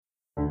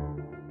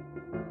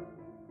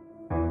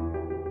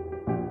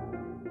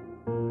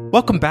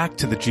Welcome back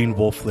to the Gene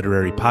Wolfe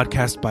Literary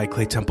Podcast by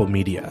Clay Temple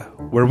Media,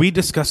 where we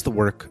discuss the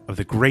work of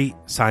the great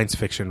science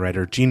fiction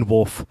writer Gene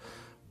Wolfe,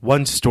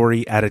 one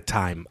story at a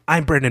time.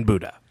 I'm Brandon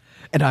Buddha.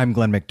 And I'm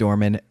Glenn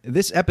McDorman.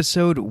 This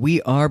episode,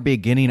 we are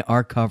beginning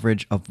our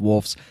coverage of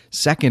Wolfe's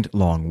second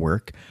long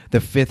work,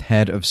 The Fifth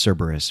Head of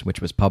Cerberus, which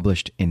was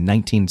published in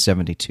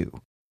 1972.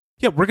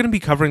 Yeah, we're going to be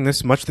covering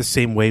this much the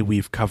same way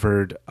we've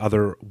covered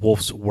other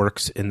Wolfe's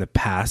works in the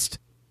past.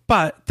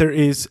 But there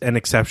is an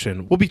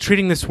exception. We'll be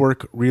treating this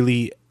work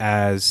really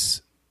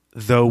as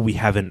though we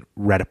haven't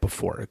read it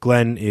before.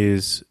 Glenn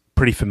is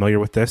pretty familiar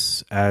with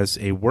this as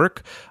a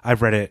work.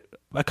 I've read it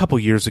a couple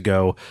years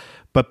ago,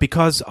 but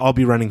because I'll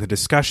be running the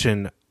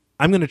discussion,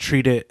 I'm going to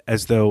treat it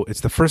as though it's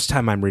the first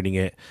time I'm reading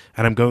it,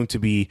 and I'm going to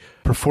be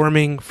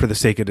performing, for the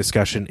sake of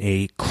discussion,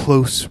 a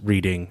close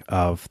reading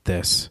of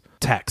this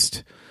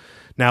text.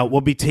 Now,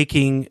 we'll be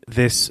taking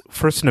this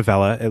first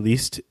novella, at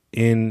least,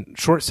 in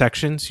short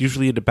sections,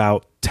 usually at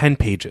about 10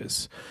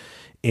 pages.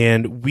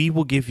 And we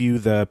will give you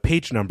the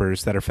page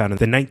numbers that are found in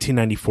the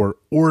 1994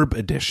 Orb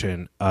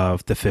edition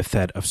of The Fifth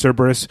Head of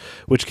Cerberus,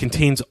 which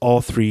contains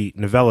all three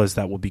novellas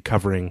that we'll be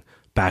covering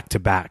back to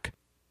back.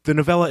 The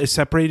novella is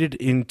separated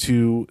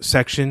into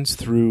sections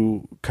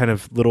through kind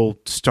of little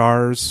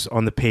stars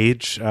on the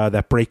page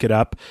that break it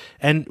up.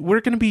 And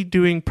we're going to be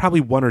doing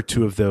probably one or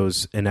two of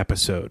those an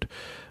episode.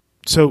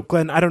 So,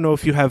 Glenn, I don't know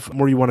if you have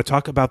more you want to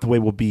talk about the way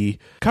we'll be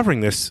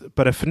covering this,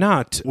 but if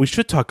not, we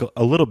should talk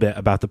a little bit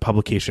about the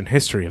publication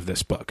history of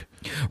this book.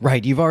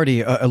 Right. You've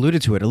already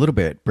alluded to it a little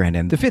bit,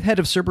 Brandon. The Fifth Head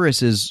of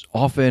Cerberus is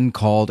often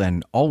called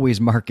and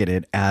always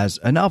marketed as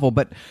a novel,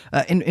 but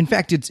in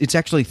fact, it's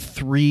actually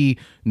three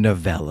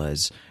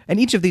novellas. And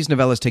each of these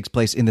novellas takes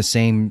place in the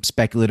same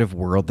speculative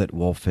world that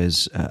Wolfe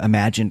has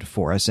imagined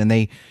for us, and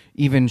they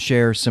even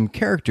share some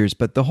characters,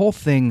 but the whole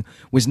thing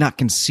was not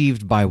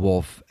conceived by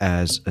Wolfe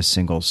as a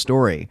single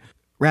story.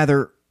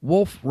 Rather,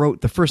 Wolfe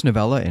wrote the first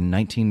novella in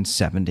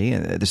 1970.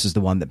 This is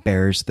the one that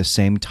bears the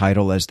same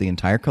title as the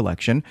entire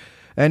collection.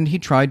 And he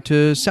tried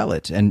to sell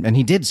it, and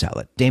he did sell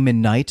it.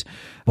 Damon Knight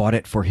bought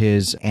it for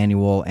his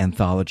annual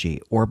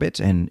anthology, Orbit,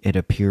 and it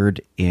appeared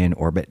in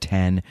Orbit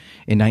 10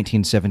 in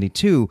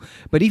 1972.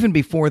 But even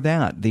before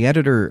that, the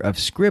editor of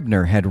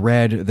Scribner had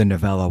read the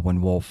novella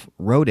when Wolfe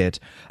wrote it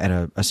at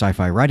a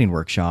sci-fi writing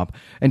workshop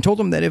and told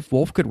him that if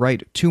Wolfe could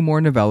write two more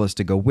novellas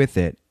to go with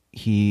it,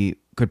 he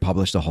could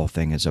publish the whole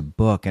thing as a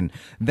book. And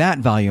that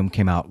volume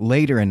came out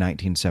later in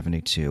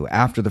 1972,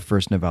 after the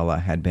first novella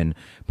had been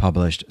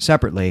published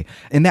separately.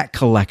 And that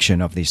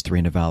collection of these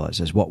three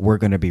novellas is what we're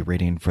going to be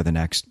reading for the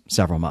next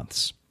several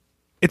months.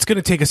 It's going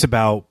to take us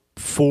about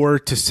 4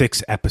 to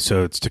 6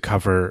 episodes to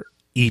cover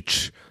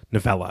each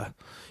novella.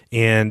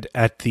 And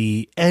at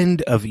the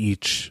end of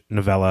each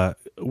novella,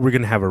 we're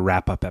going to have a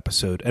wrap-up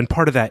episode. And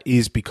part of that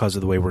is because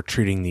of the way we're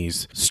treating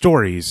these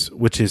stories,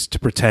 which is to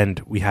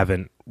pretend we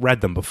haven't read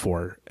them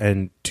before.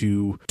 And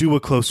to do a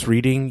close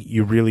reading,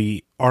 you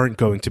really aren't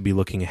going to be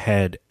looking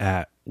ahead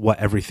at what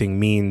everything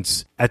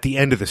means at the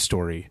end of the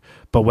story.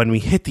 But when we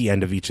hit the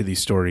end of each of these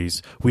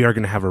stories, we are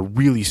going to have a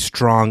really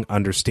strong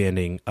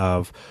understanding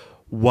of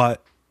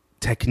what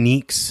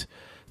techniques,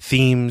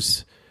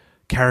 themes,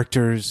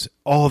 characters,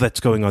 all that's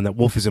going on that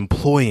Wolfe is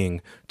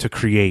employing to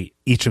create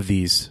each of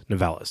these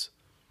novellas.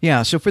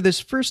 Yeah, so for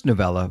this first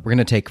novella, we're going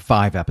to take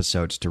 5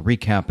 episodes to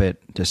recap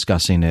it,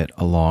 discussing it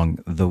along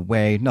the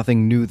way.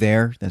 Nothing new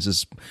there. This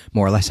is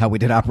more or less how we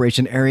did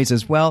Operation Ares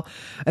as well.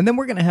 And then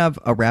we're going to have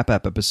a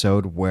wrap-up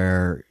episode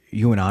where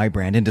you and I,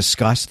 Brandon,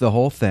 discuss the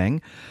whole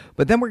thing.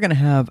 But then we're going to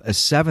have a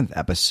 7th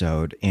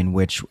episode in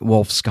which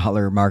Wolfe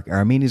scholar Mark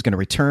Aramini is going to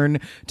return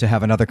to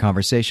have another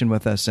conversation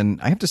with us.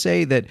 And I have to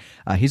say that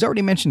he's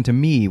already mentioned to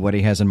me what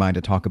he has in mind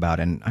to talk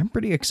about, and I'm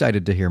pretty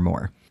excited to hear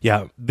more.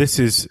 Yeah, this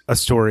is a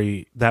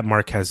story that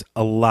Mark has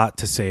a lot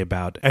to say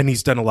about, and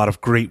he's done a lot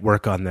of great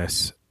work on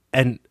this.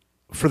 And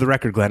for the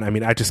record, Glenn,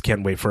 I just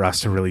can't wait for us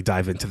to really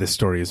dive into this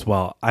story as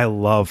well. I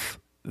love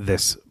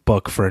this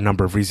book for a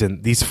number of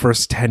reasons. These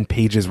first 10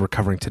 pages we're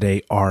covering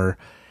today are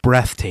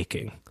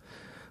breathtaking.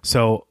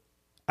 So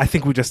I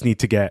think we just need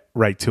to get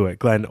right to it.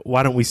 Glenn,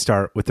 why don't we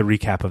start with the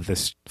recap of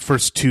this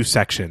first 2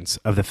 sections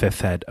of The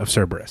Fifth Head of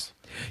Cerberus?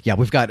 Yeah,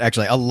 we've got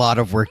actually a lot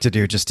of work to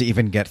do just to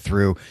even get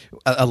through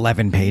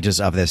 11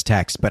 pages of this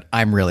text, but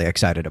I'm really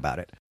excited about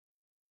it.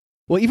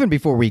 Well, even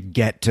before we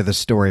get to the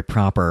story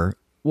proper,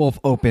 Wolfe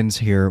opens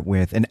here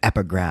with an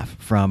epigraph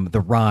from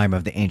The Rime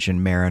of the Ancient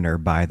Mariner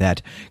by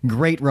that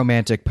great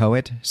romantic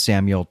poet,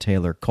 Samuel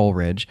Taylor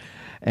Coleridge.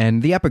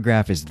 And the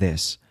epigraph is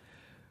this: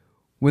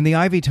 "When the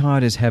ivy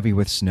tod is heavy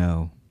with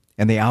snow,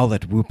 and the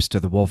owlet whoops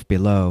to the wolf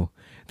below,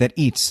 that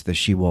eats the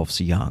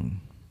she-wolf's young."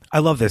 I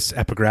love this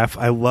epigraph.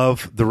 I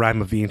love The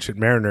Rime of the Ancient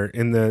Mariner.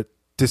 In the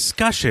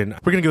discussion,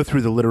 we're going to go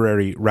through the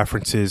literary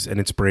references and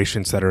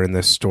inspirations that are in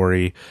this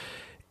story,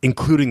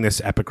 including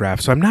this epigraph.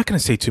 So I'm not going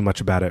to say too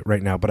much about it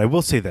right now, but I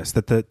will say this,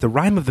 that the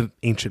Rime of the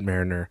Ancient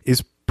Mariner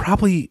is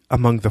probably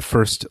among the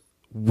first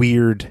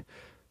weird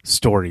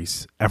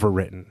stories ever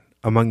written.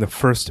 among the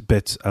first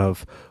bits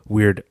of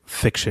weird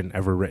fiction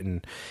ever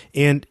written.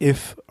 And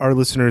if our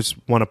listeners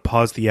want to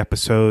pause the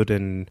episode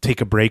and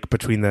take a break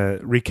between the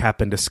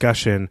recap and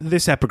discussion,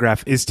 this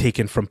epigraph is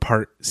taken from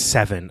part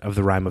 7 of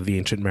the Rime of the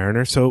Ancient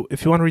Mariner. So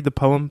if you want to read the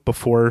poem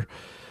before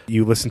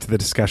you listen to the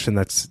discussion,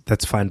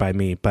 that's fine by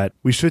me. But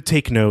we should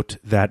take note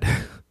that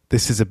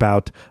this is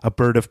about a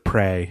bird of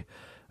prey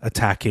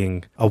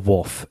attacking a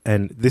wolf.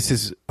 And this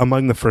is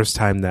among the first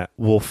time that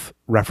Wolf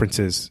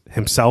references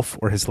himself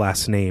or his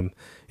last name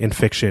in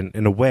fiction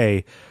in a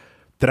way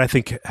that I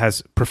think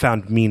has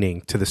profound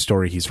meaning to the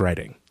story he's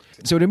writing.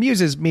 So it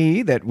amuses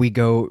me that we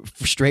go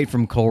straight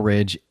from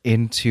Coleridge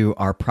into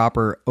our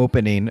proper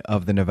opening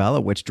of the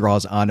novella, which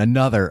draws on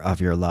another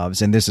of your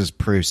loves. And this is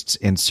Proust's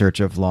In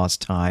Search of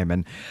Lost Time.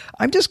 And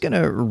I'm just going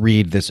to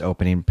read this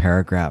opening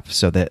paragraph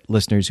so that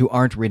listeners who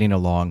aren't reading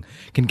along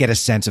can get a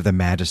sense of the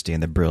majesty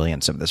and the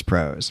brilliance of this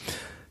prose.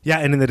 Yeah,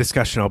 and in the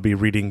discussion, I'll be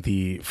reading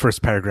the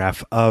first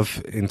paragraph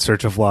of In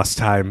Search of Lost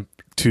Time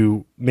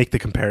to make the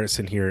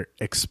comparison here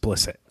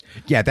explicit.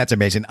 Yeah, that's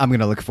amazing. I'm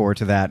going to look forward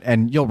to that.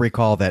 And you'll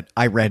recall that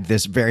I read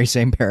this very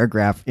same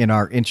paragraph in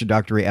our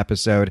introductory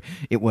episode.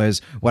 It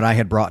was what I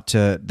had brought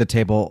to the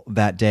table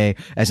that day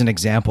as an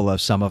example of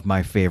some of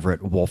my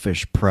favorite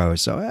wolfish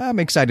prose. So I'm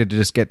excited to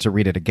just get to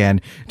read it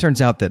again.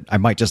 Turns out that I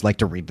might just like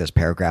to read this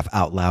paragraph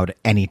out loud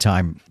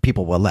anytime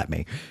people will let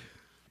me.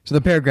 So the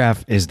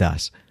paragraph is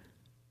thus.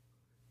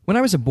 When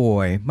I was a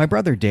boy, my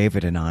brother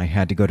David and I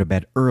had to go to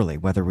bed early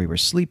whether we were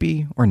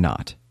sleepy or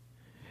not.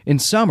 In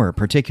summer,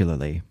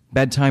 particularly,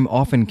 bedtime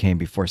often came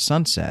before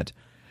sunset,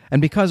 and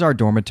because our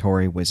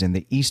dormitory was in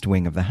the east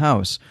wing of the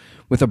house,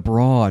 with a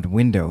broad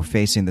window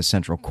facing the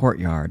central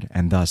courtyard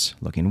and thus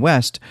looking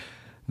west,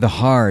 the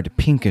hard,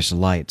 pinkish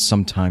light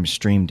sometimes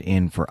streamed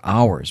in for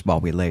hours while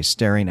we lay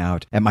staring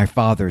out at my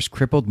father's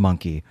crippled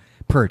monkey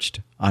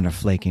perched on a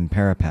flaking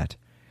parapet,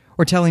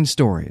 or telling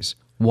stories,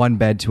 one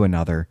bed to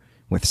another,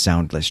 with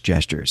soundless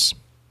gestures.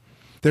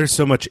 There's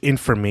so much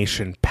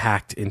information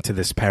packed into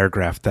this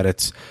paragraph that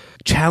it's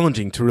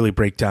challenging to really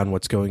break down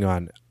what's going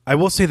on. I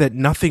will say that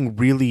nothing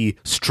really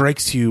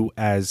strikes you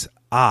as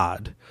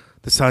odd.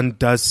 The sun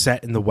does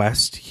set in the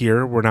west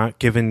here. We're not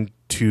given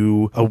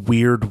to a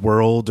weird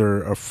world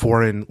or a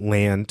foreign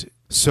land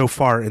so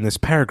far in this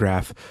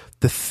paragraph.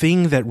 The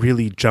thing that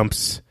really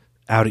jumps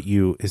out at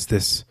you is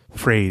this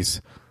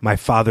phrase, my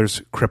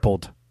father's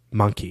crippled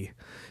monkey.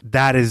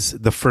 That is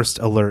the first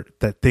alert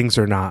that things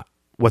are not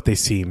what they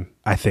seem,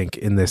 I think,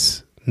 in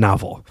this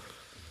novel.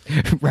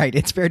 Right.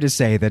 It's fair to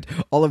say that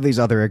all of these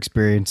other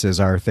experiences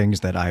are things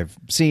that I've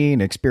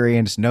seen,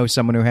 experienced, know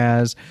someone who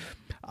has.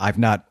 I've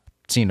not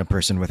seen a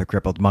person with a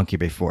crippled monkey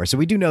before. So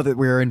we do know that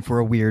we're in for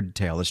a weird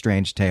tale, a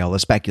strange tale, a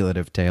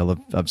speculative tale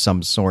of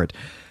some sort.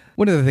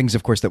 One of the things,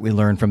 of course, that we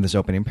learn from this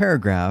opening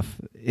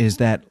paragraph is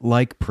that,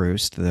 like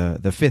Proust,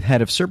 the fifth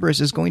head of Cerberus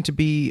is going to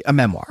be a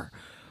memoir.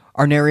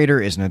 Our narrator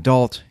is an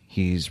adult.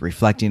 He's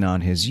reflecting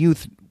on his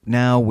youth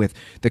now with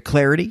the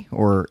clarity,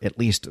 or at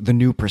least the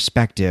new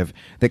perspective,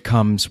 that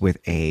comes with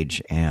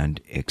age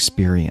and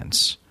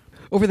experience.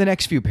 Over the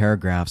next few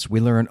paragraphs, we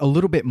learn a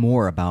little bit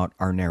more about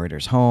our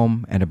narrator's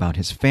home and about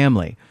his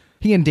family.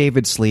 He and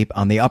David sleep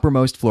on the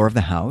uppermost floor of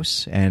the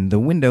house, and the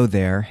window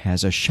there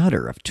has a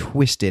shutter of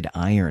twisted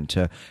iron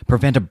to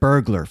prevent a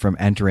burglar from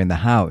entering the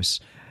house.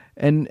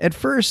 And at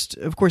first,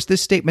 of course,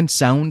 this statement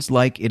sounds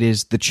like it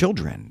is the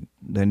children,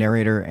 the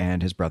narrator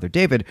and his brother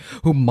David,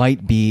 who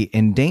might be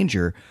in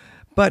danger.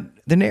 But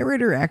the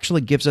narrator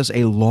actually gives us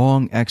a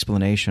long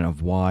explanation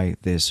of why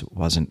this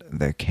wasn't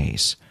the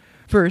case.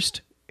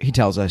 First, he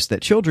tells us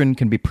that children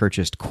can be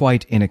purchased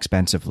quite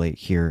inexpensively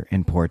here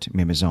in Port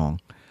Mimizon.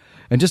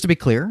 And just to be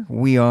clear,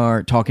 we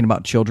are talking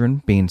about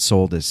children being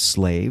sold as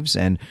slaves,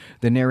 and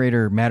the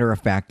narrator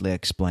matter-of-factly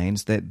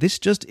explains that this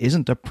just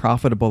isn't a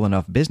profitable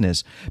enough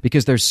business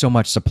because there's so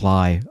much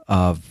supply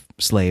of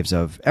slaves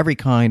of every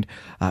kind,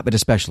 but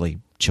especially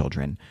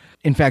children.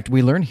 In fact,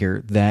 we learn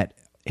here that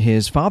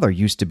his father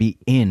used to be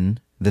in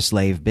the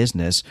slave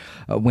business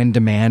when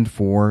demand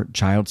for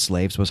child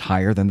slaves was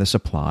higher than the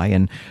supply,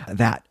 and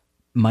that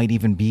might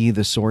even be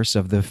the source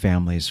of the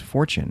family's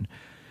fortune.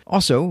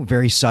 Also,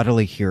 very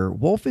subtly here,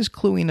 Wolf is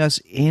cluing us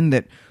in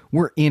that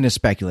we're in a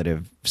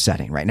speculative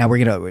setting, right? Now,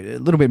 we're going to a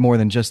little bit more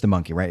than just the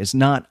monkey, right? It's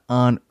not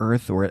on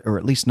Earth, or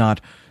at least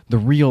not the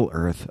real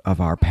Earth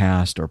of our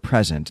past or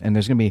present, and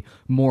there's going to be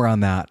more on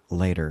that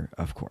later,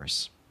 of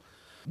course.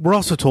 We're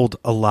also told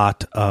a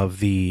lot of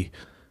the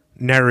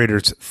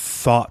narrator's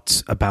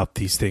thoughts about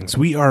these things.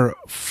 We are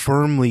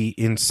firmly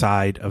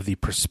inside of the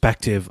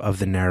perspective of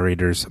the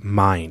narrator's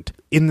mind.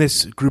 In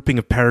this grouping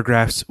of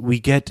paragraphs, we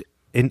get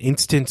an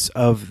instance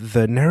of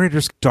the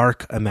narrator's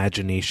dark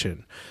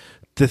imagination.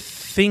 The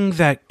thing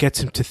that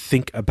gets him to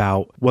think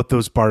about what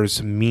those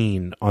bars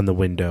mean on the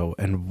window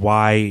and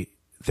why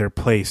they're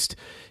placed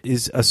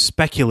is a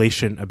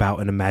speculation about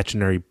an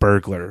imaginary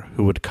burglar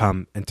who would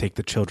come and take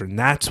the children.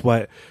 That's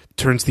what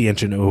turns the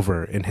engine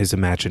over in his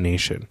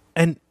imagination.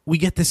 And we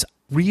get this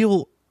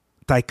real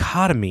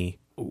dichotomy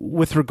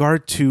with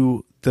regard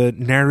to the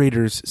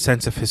narrator's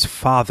sense of his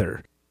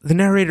father. The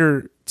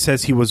narrator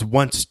says he was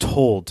once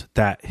told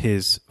that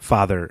his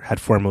father had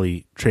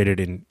formerly traded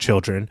in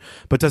children,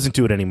 but doesn't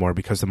do it anymore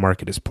because the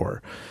market is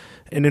poor.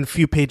 And in a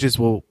few pages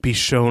will be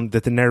shown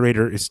that the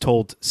narrator is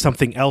told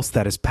something else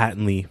that is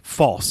patently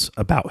false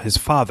about his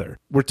father.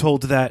 We're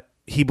told that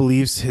he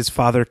believes his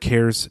father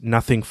cares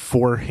nothing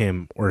for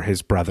him or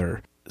his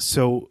brother.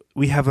 So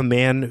we have a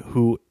man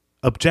who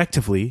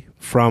objectively,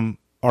 from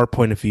our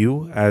point of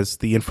view, as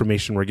the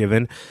information we're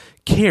given,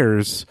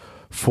 cares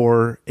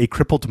for a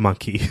crippled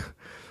monkey.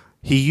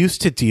 He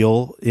used to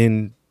deal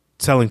in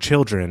selling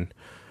children.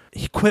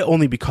 He quit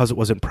only because it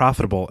wasn't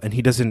profitable, and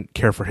he doesn't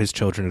care for his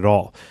children at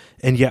all.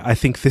 And yet I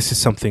think this is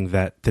something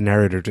that the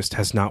narrator just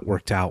has not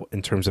worked out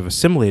in terms of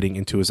assimilating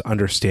into his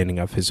understanding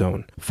of his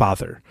own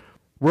father.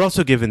 We're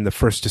also given the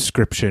first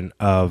description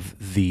of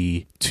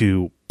the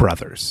two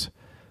brothers.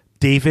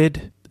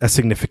 David, a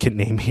significant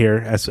name here,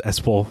 as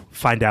we'll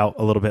find out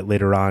a little bit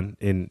later on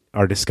in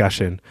our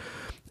discussion,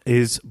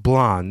 is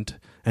blonde,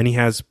 and he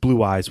has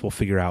blue eyes, we'll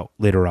figure out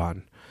later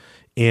on.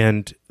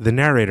 And the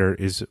narrator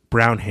is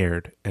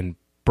brown-haired and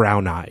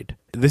brown-eyed.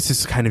 This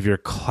is kind of your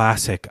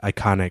classic,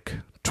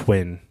 iconic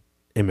twin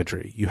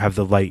imagery. You have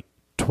the light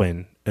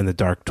twin and the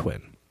dark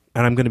twin.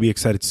 And I'm going to be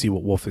excited to see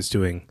what Wolfe is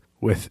doing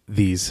with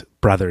these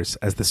brothers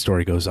as the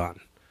story goes on.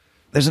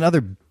 There's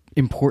another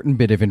important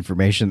bit of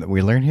information that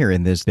we learn here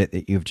in this bit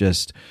that you've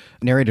just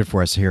narrated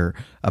for us here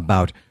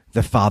about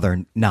the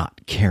father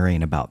not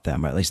caring about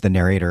them, or at least the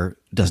narrator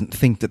doesn't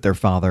think that their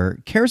father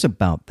cares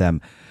about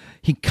them.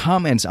 He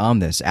comments on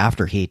this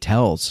after he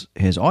tells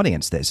his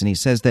audience this, and he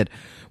says that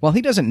while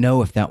he doesn't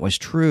know if that was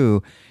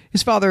true,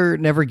 his father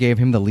never gave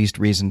him the least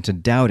reason to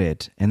doubt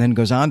it, and then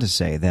goes on to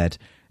say that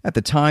at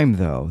the time,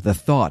 though, the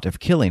thought of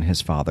killing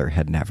his father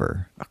had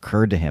never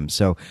occurred to him.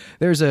 So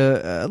there's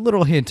a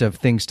little hint of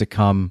things to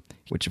come,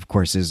 which, of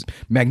course, is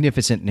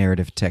magnificent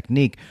narrative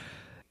technique.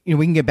 You know,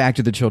 we can get back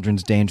to the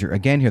children's danger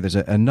again here. There's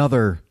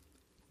another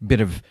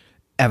bit of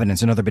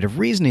evidence, another bit of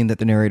reasoning that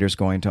the narrator is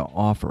going to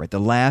offer. Right? The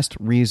last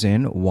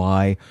reason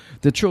why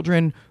the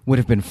children would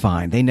have been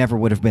fine. They never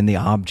would have been the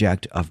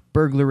object of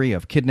burglary,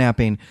 of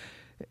kidnapping.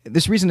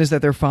 This reason is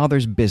that their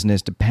father's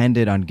business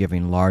depended on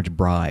giving large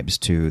bribes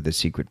to the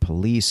secret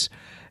police,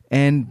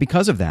 and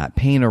because of that,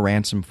 paying a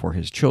ransom for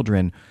his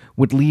children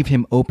would leave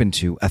him open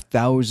to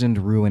 1,000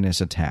 ruinous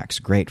attacks.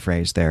 Great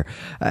phrase there.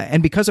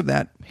 And because of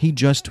that, he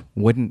just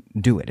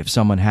wouldn't do it. If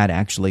someone had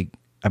actually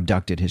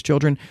abducted his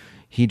children,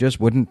 he just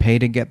wouldn't pay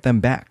to get them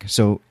back.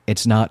 So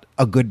it's not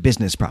a good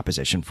business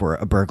proposition for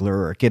a burglar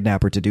or a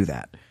kidnapper to do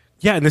that.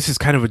 Yeah, and this is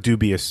kind of a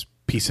dubious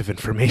piece of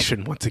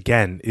information, once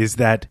again, is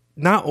that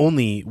not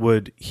only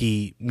would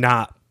he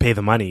not pay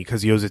the money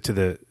because he owes it to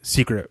the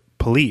secret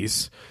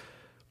police,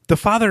 the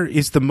father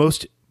is the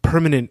most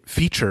permanent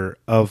feature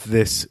of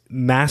this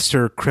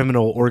master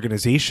criminal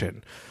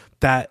organization,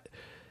 that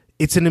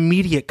it's an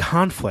immediate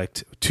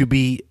conflict to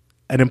be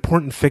an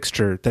important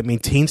fixture that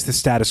maintains the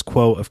status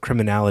quo of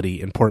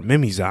criminality in Port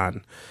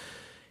Mimizan.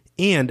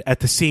 And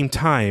at the same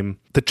time,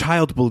 the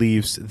child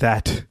believes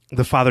that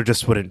the father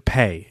just wouldn't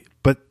pay.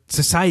 But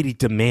society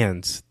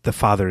demands the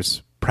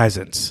father's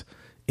presence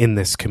in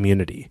this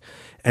community.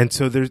 And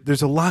so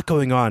there's a lot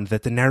going on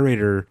that the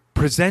narrator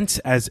presents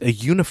as a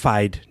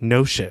unified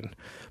notion,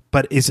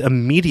 but is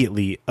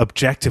immediately,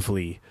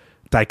 objectively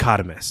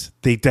dichotomous.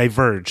 They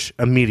diverge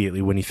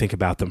immediately when you think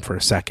about them for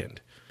a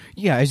second.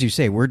 Yeah, as you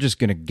say, we're just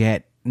going to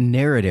get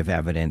narrative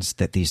evidence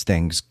that these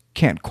things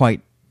can't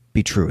quite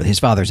be true. His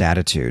father's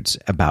attitudes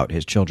about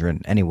his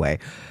children anyway.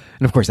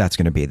 And of course, that's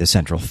going to be the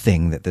central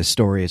thing that this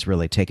story is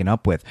really taken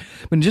up with.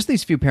 But in just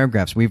these few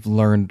paragraphs, we've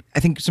learned,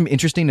 I think, some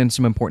interesting and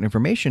some important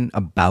information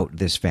about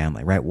this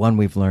family, right? One,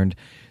 we've learned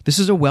this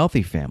is a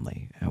wealthy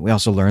family. We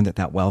also learned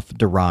that wealth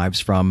derives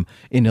from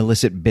an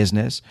illicit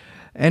business.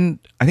 And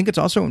I think it's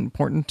also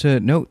important to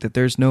note that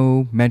there's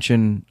no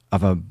mention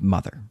of a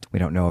mother. We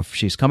don't know if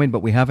she's coming,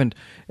 but we haven't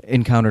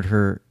encountered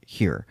her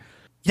here.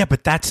 Yeah,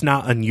 but that's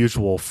not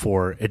unusual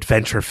for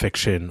adventure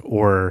fiction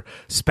or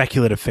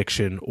speculative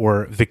fiction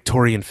or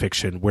Victorian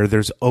fiction, where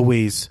there's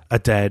always a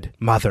dead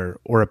mother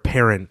or a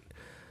parent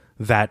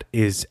that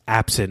is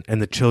absent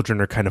and the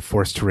children are kind of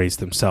forced to raise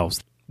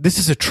themselves. This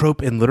is a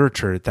trope in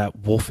literature that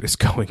Wolfe is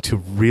going to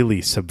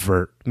really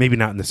subvert. Maybe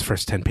not in this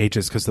first 10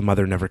 pages because the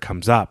mother never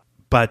comes up,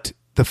 but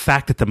the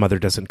fact that the mother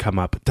doesn't come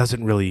up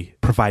doesn't really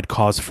provide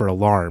cause for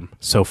alarm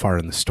so far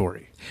in the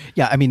story.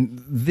 Yeah, I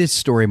mean, this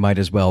story might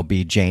as well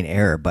be Jane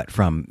Eyre, but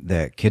from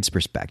the kid's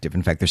perspective.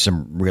 In fact, there's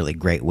some really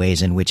great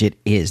ways in which it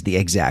is the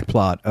exact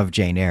plot of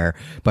Jane Eyre,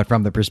 but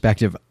from the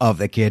perspective of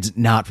the kids,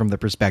 not from the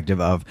perspective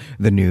of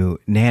the new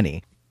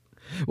nanny.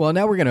 Well,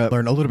 now we're going to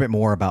learn a little bit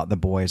more about the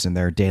boys and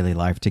their daily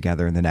life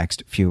together in the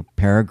next few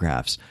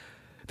paragraphs.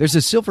 There's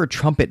a silver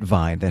trumpet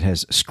vine that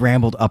has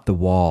scrambled up the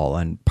wall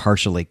and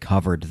partially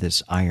covered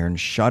this iron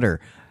shutter.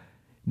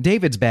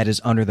 David's bed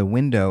is under the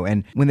window,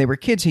 and when they were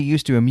kids, he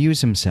used to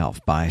amuse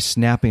himself by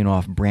snapping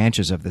off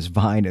branches of this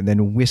vine and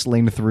then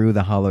whistling through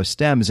the hollow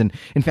stems. And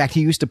in fact,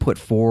 he used to put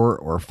 4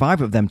 or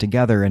 5 of them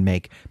together and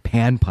make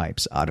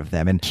panpipes out of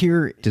them. And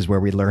here is where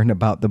we learn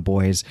about the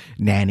boy's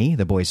nanny,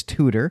 the boy's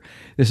tutor.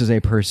 This is a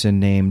person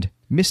named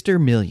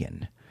Mr.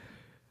 Million.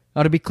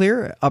 Now, to be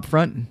clear up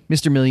front,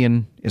 Mr.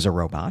 Million is a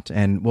robot,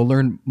 and we'll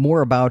learn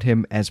more about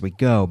him as we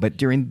go. But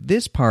during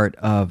this part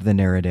of the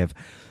narrative,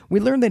 we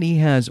learn that he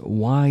has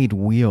wide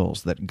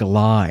wheels that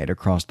glide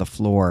across the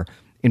floor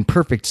in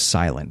perfect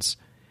silence.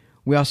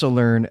 We also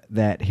learn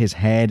that his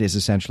head is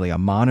essentially a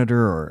monitor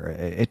or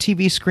a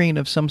TV screen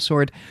of some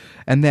sort,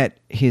 and that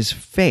his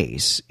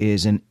face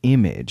is an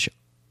image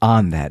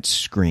on that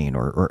screen,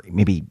 or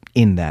maybe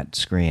in that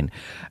screen.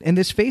 And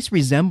this face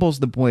resembles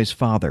the boy's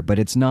father, but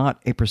it's not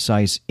a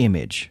precise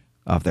image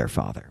of their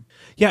father.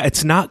 Yeah,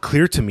 it's not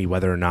clear to me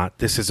whether or not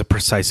this is a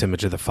precise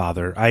image of the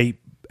father. I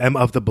am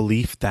of the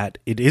belief that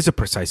it is a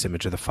precise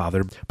image of the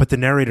father, but the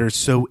narrator is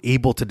so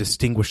able to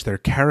distinguish their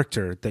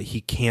character that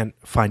he can't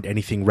find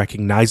anything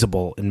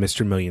recognizable in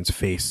Mr. Million's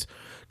face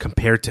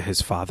compared to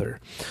his father.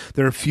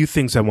 There are a few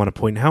things I want to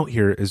point out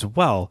here as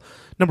well.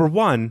 Number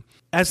one,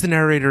 as the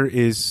narrator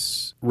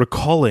is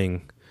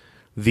recalling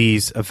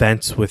these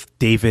events with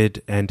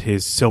David and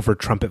his silver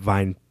trumpet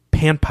vine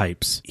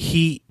panpipes,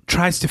 he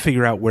tries to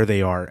figure out where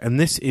they are. And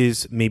this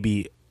is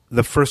maybe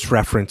the first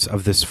reference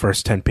of this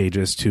first 10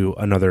 pages to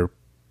another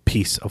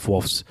piece of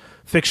Woolf's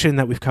fiction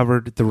that we've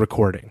covered, the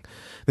recording.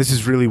 This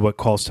is really what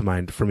calls to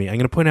mind for me. I'm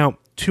going to point out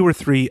 2 or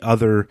 3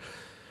 other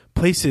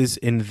places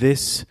in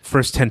this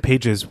first 10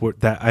 pages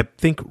that I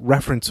think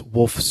reference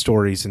Woolf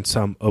stories in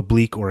some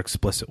oblique or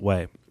explicit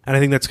way. And I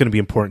think that's going to be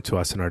important to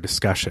us in our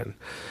discussion.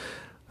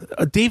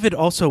 David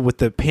also with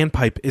the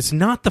panpipe is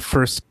not the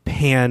first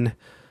Pan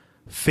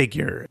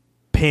figure.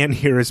 Pan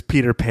here is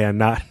Peter Pan,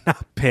 not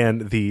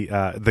Pan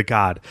the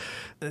god.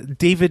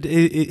 David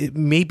it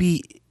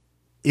maybe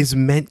is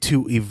meant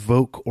to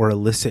evoke or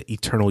elicit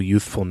eternal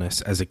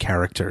youthfulness as a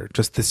character,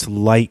 just this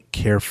light,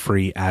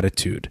 carefree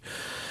attitude.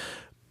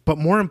 But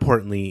more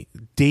importantly,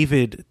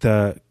 David,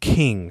 the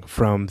king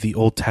from the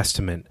Old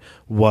Testament,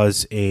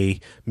 was a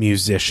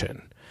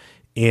musician.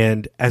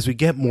 And as we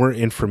get more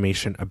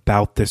information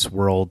about this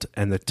world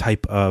and the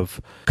type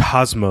of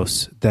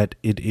cosmos that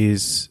it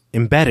is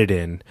embedded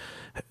in,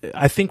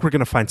 I think we're going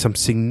to find some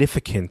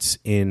significance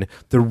in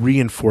the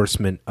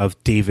reinforcement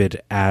of David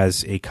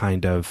as a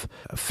kind of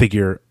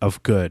figure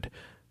of good.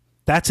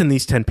 That's in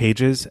these 10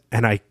 pages,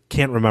 and I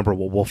can't remember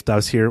what Woolf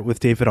does here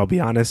with David, I'll be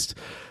honest.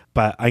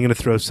 But I'm going to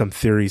throw some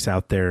theories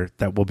out there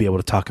that we'll be able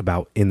to talk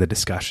about in the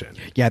discussion.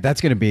 Yeah, that's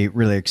going to be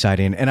really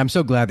exciting. And I'm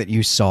so glad that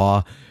you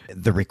saw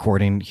the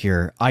recording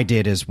here. I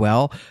did as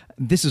well.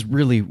 This is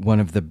really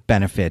one of the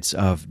benefits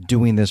of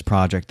doing this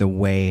project the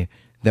way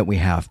that we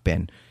have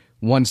been.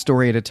 One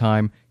story at a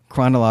time,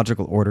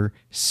 chronological order,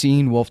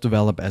 seeing Woolf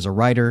develop as a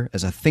writer,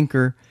 as a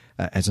thinker,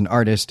 as an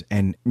artist,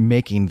 and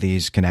making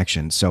these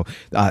connections. So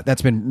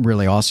that's been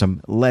really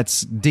awesome.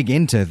 Let's dig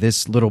into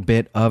this little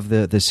bit of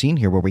the scene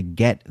here where we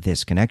get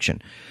this connection.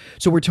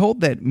 So we're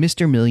told that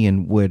Mr.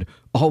 Million would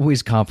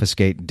always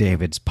confiscate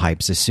David's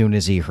pipes as soon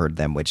as he heard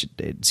them, which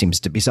it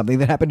seems to be something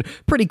that happened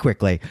pretty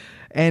quickly.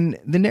 And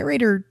the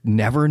narrator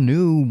never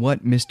knew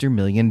what Mr.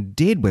 Million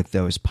did with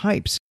those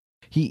pipes.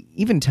 He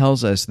even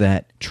tells us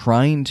that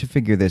trying to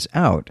figure this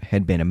out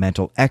had been a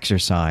mental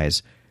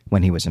exercise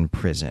when he was in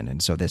prison.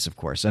 And so this, of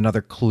course,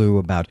 another clue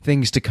about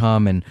things to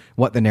come and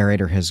what the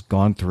narrator has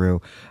gone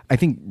through. I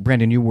think,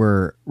 Brandon, you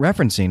were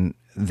referencing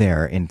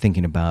there in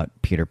thinking about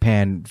Peter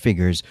Pan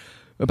figures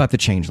about the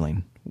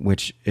Changeling,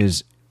 which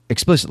is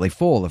explicitly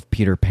full of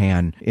Peter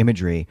Pan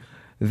imagery.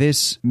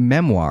 This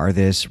memoir,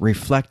 this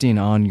reflecting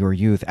on your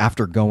youth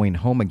after going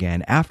home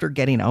again, after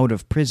getting out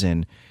of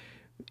prison,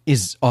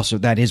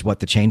 that is what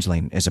the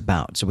Changeling is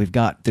about. So we've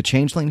got the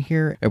Changeling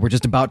here, and we're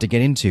just about to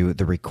get into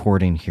the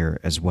recording here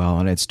as well.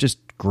 And it's just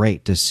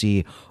great to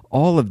see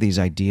all of these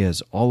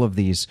ideas, all of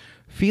these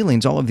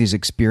feelings, all of these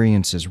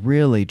experiences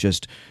really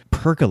just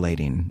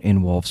percolating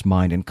in Woolf's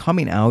mind and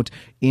coming out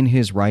in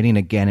his writing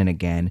again and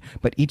again,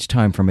 but each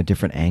time from a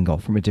different angle,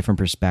 from a different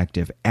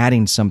perspective,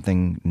 adding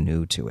something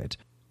new to it.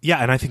 Yeah,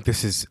 and I think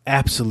this is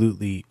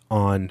absolutely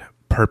on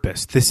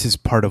purpose. This is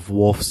part of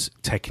Woolf's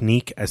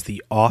technique as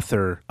the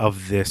author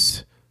of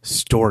this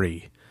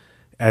story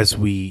as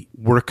we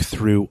work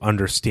through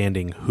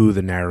understanding who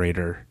the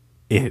narrator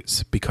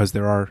is, because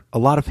there are a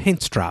lot of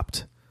hints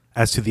dropped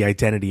as to the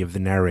identity of the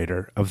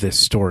narrator of this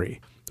story.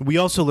 We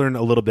also learn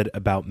a little bit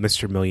about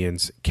Mr.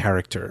 Million's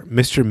character.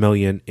 Mr.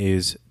 Million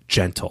is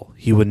gentle.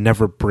 He would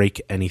never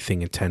break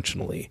anything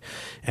intentionally.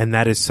 And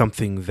that is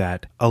something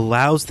that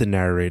allows the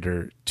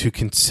narrator to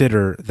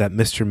consider that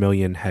Mr.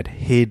 Million had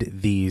hid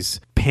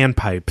these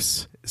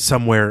panpipes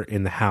somewhere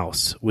in the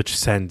house, which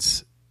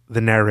sends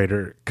the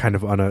narrator kind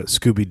of on a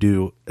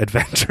Scooby-Doo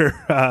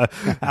adventure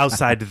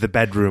outside the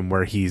bedroom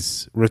where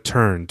he's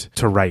returned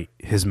to write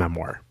his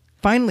memoir.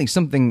 Finally,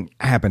 something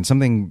happened,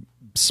 something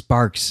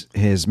sparks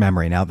his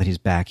memory now that he's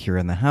back here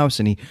in the house.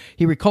 And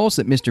he recalls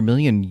that Mr.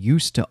 Million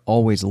used to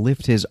always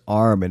lift his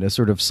arm in a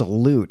sort of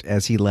salute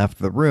as he left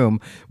the room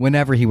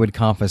whenever he would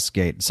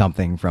confiscate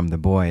something from the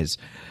boys.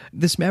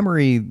 This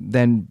memory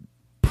then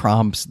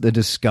prompts the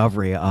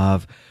discovery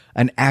of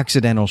an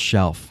accidental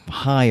shelf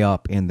high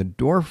up in the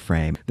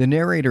doorframe. The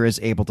narrator is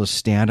able to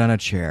stand on a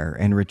chair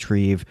and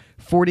retrieve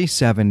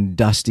 47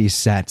 dusty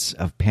sets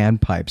of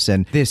panpipes.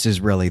 And this is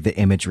really the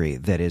imagery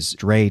that is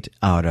straight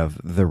out of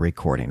the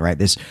recording, right?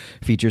 This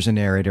features a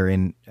narrator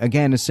in,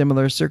 again, a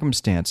similar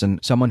circumstance,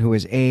 and someone who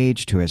has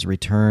aged, who has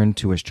returned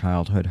to his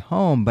childhood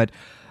home. But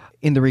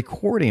in the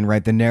recording,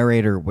 right, the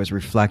narrator was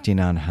reflecting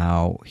on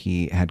how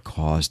he had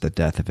caused the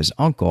death of his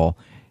uncle.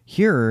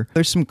 Here,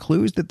 there's some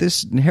clues that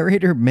this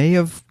narrator may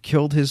have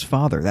killed his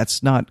father.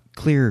 That's not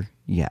clear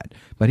yet.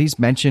 But he's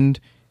mentioned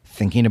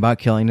thinking about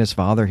killing his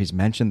father. He's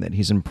mentioned that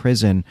he's in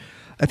prison.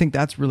 I think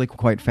that's really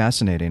quite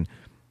fascinating.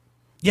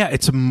 Yeah,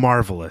 it's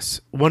marvelous.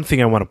 One thing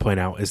I want to point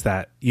out is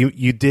that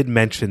you did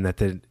mention that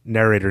the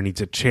narrator needs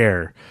a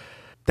chair.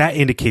 That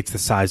indicates the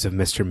size of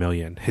Mr.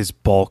 Million, his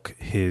bulk,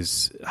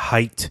 his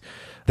height,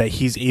 that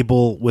he's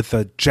able, with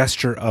a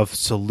gesture of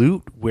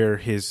salute, where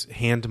his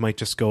hand might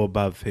just go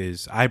above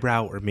his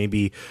eyebrow, or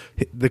maybe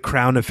the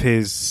crown of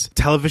his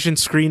television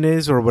screen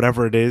is, or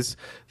whatever it is,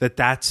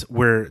 that's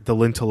where the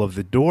lintel of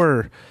the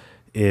door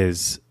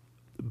is.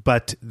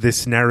 But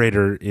this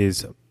narrator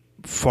is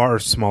far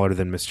smaller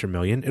than Mr.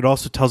 Million. It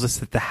also tells us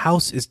that the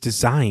house is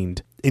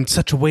designed in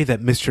such a way that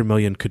Mr.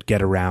 Million could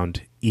get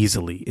around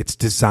easily. It's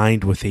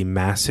designed with a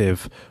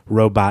massive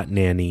robot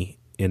nanny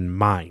in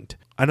mind.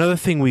 Another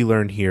thing we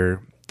learn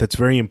here that's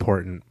very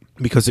important,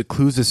 because it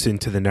clues us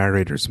into the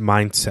narrator's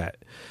mindset,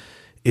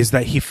 is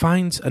that he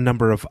finds a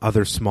number of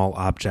other small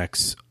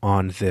objects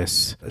on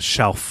this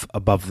shelf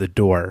above the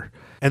door.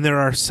 And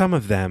there are some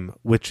of them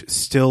which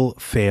still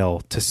fail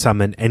to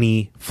summon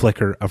any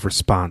flicker of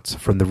response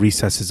from the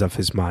recesses of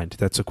his mind.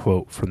 That's a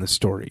quote from the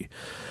story.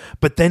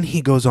 But then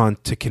he goes on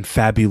to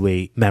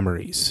confabulate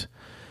memories.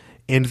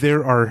 And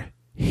there are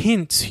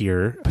hints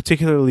here,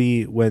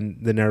 particularly when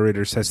the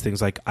narrator says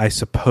things like, "I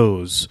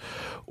suppose,"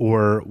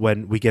 or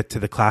when we get to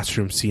the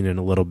classroom scene in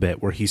a little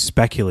bit where he's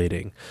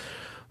speculating,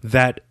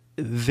 that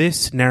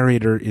this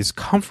narrator is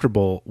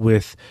comfortable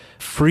with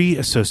free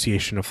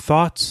association of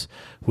thoughts,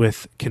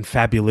 with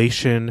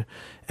confabulation,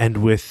 and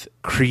with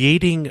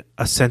creating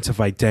a sense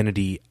of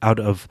identity out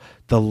of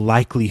the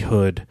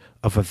likelihood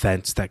of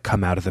events that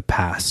come out of the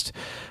past.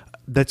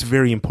 That's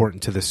very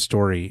important to this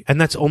story. And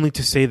that's only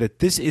to say that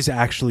this is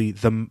actually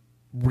the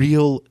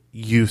real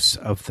use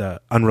of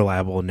the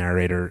unreliable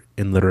narrator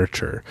in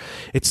literature.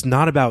 It's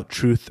not about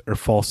truth or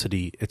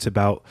falsity. It's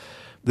about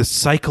the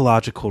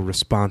psychological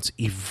response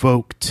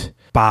evoked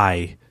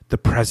by the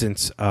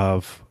presence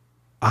of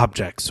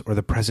objects or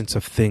the presence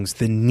of things,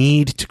 the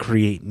need to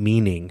create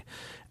meaning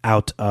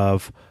out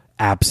of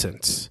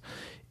absence.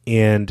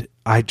 And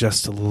I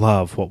just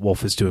love what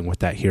Woolf is doing with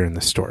that here in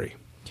the story.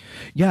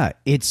 Yeah,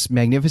 it's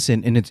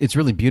magnificent, and it's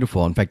really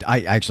beautiful. In fact,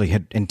 I actually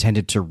had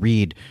intended to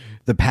read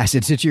the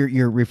passage that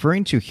you're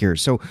referring to here.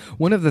 So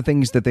one of the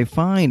things that they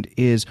find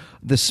is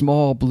the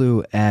small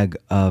blue egg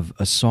of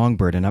a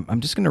songbird, and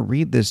I'm just going to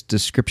read this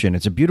description.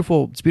 It's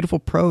beautiful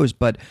prose,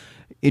 but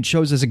it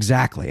shows us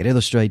exactly, it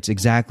illustrates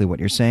exactly what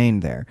you're saying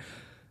there.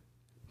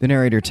 The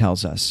narrator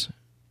tells us,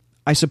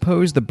 "I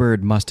suppose the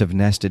bird must have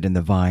nested in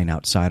the vine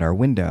outside our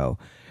window,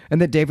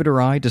 and that David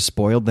or I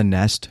despoiled the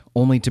nest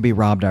only to be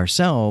robbed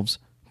ourselves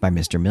by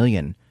Mr.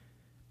 Million.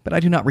 But I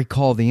do not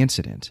recall the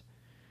incident."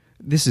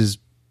 This is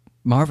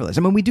marvelous.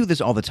 I mean, we do this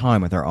all the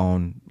time with our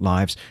own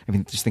lives. I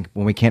mean, just think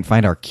when we can't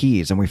find our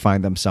keys and we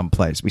find them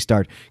someplace, we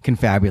start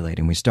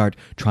confabulating. We start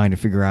trying to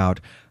figure out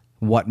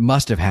what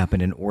must have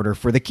happened in order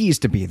for the keys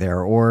to be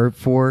there, or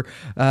for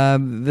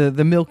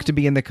the milk to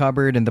be in the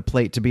cupboard and the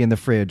plate to be in the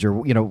fridge, or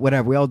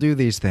whatever. We all do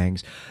these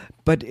things.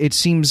 But it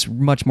seems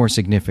much more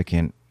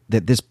significant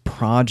that this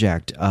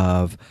project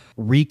of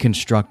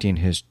reconstructing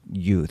his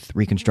youth,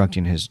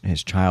 reconstructing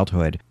his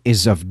childhood,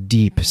 is of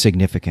deep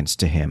significance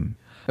to him.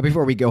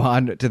 Before we go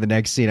on to the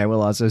next scene, I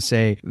will also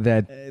say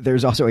that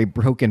there's also a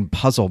broken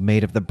puzzle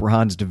made of the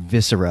bronzed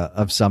viscera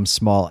of some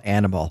small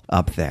animal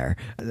up there.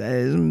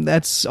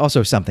 That's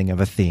also something of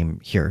a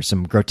theme here,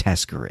 some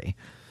grotesquerie.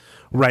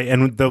 Right,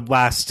 and the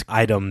last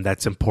item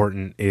that's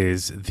important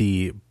is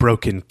the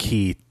broken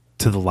key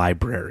to the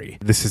library.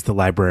 This is the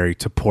library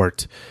to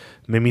Port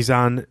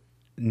Mimizan,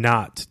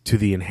 not to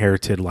the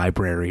inherited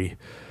library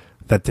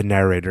that the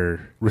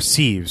narrator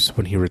receives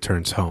when he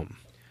returns home.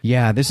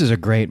 Yeah, this is a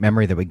great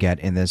memory that we get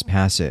in this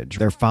passage.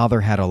 Their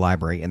father had a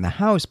library in the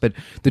house, but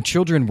the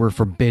children were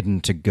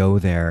forbidden to go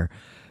there.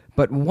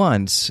 But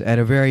once, at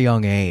a very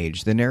young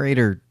age, the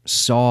narrator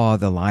saw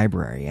the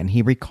library, and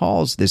he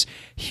recalls this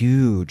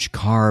huge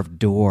carved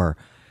door,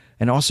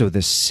 and also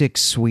the sick,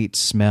 sweet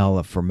smell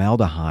of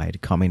formaldehyde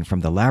coming from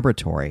the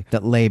laboratory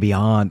that lay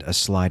beyond a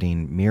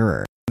sliding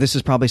mirror. This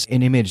is probably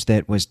an image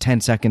that was 10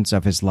 seconds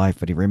of his life,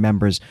 but he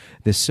remembers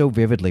this so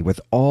vividly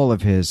with all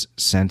of his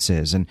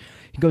senses. And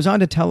he goes on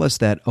to tell us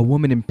that a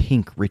woman in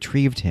pink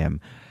retrieved him,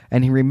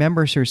 and he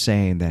remembers her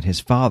saying that his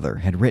father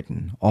had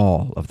written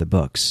all of the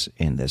books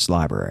in this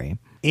library.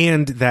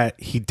 And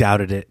that he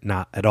doubted it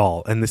not at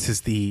all. And this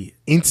is the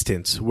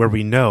instance where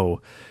we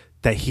know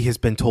that he has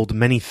been told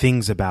many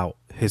things about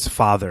his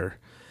father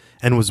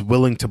and was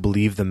willing to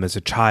believe them as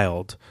a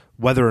child,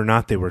 whether or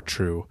not they were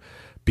true,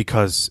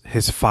 because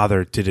his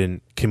father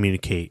didn't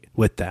communicate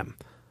with them.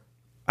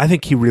 I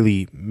think he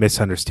really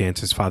misunderstands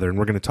his father, and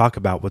we're going to talk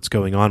about what's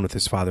going on with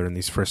his father in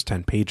these first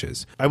 10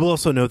 pages. I will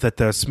also note that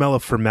the smell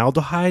of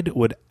formaldehyde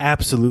would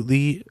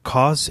absolutely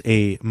cause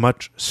a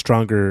much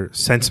stronger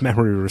sense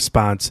memory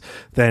response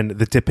than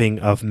the dipping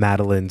of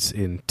Madeleines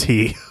in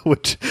tea,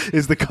 which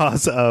is the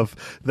cause of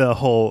the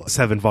whole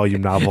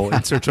 7-volume novel,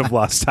 In Search of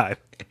Lost Time.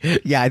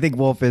 Yeah, I think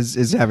Wolf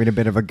is having a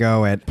bit of a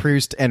go at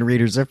Proust and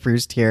readers of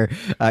Proust here.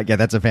 Yeah,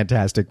 that's a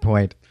fantastic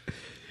point.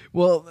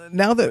 Well,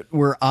 now that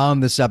we're on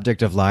the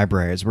subject of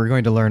libraries, we're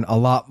going to learn a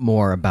lot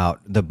more about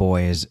the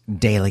boys'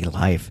 daily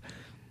life.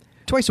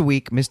 Twice a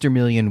week, Mr.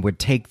 Million would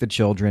take the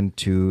children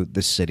to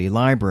the city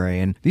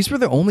library, and these were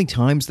the only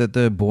times that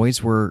the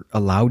boys were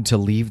allowed to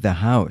leave the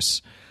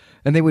house.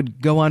 And they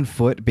would go on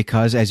foot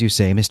because, as you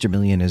say, Mr.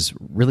 Million is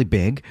really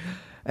big.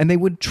 And they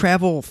would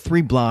travel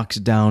 3 blocks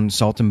down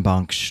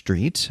Saltimbanque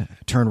Street,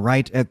 turn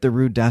right at the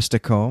Rue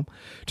d'Astico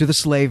to the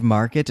slave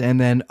market, and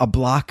then a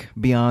block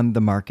beyond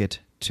the market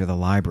to the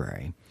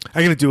library.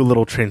 I'm going to do a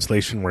little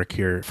translation work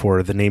here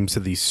for the names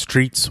of these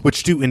streets,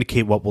 which do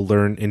indicate what we'll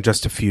learn in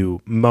just a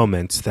few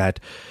moments, that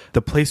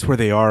the place where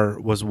they are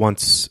was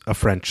once a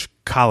French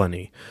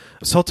colony.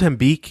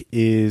 Saltimbanque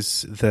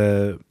is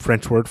the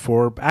French word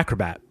for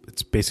acrobat.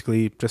 It's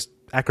basically just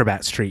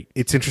Acrobat Street.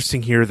 It's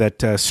interesting here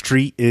that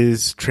street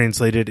is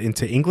translated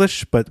into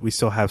English, but we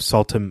still have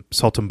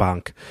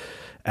Saltimbanque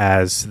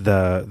as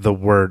the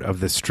word of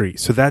the street.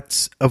 So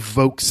that's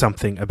evokes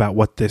something about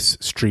what this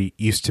street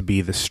used to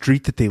be, the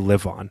street that they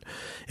live on,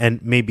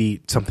 and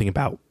maybe something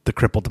about the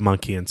crippled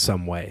monkey in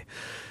some way.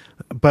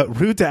 But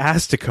Rue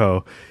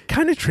d'Astico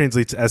kind of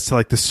translates as to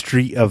like the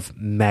street of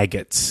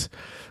maggots,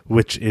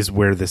 which is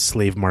where the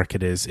slave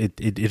market is. It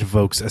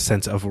evokes a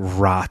sense of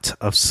rot,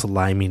 of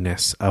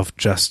sliminess, of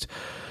just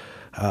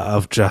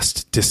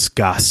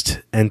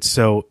disgust. And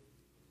so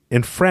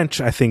in French,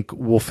 I think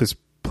Wolf is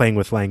playing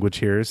with language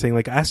here, saying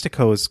like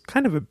Astico is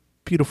kind of a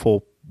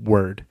beautiful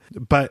word,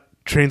 but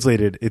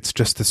translated, it's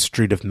just the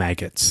street of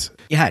maggots.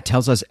 Yeah, it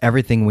tells us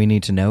everything we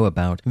need to know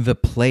about the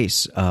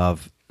place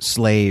of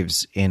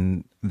slaves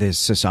in this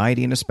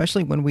society, and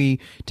especially when we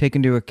take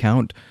into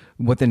account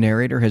what the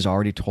narrator has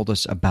already told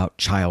us about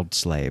child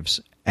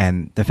slaves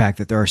and the fact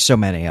that there are so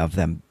many of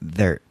them.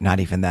 They're not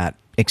even that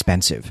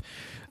expensive.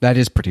 That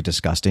is pretty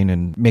disgusting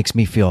and makes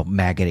me feel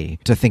maggoty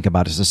to think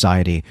about a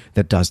society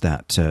that does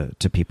that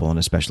to people, and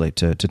especially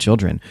to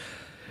children.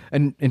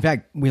 And in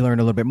fact, we learn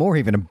a little bit more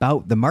even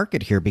about the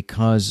market here,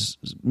 because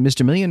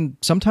Mr. Million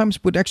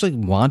sometimes would actually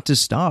want to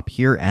stop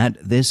here at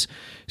this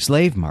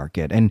slave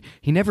market. And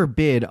he never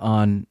bid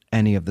on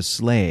any of the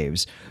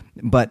slaves.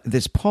 But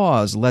this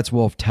pause lets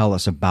Wolf tell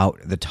us about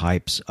the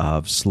types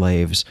of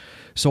slaves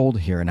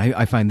sold here. And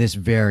I find this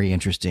very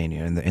interesting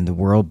in the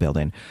world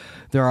building.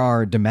 There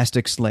are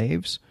domestic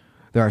slaves.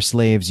 There are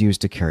slaves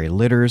used to carry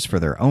litters for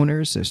their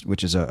owners,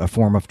 which is a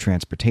form of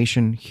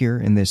transportation here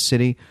in this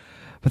city.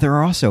 But there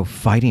are also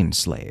fighting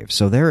slaves.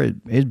 So there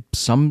is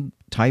some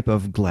type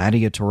of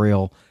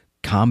gladiatorial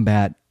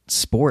combat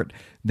sport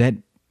that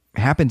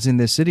happens in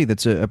this city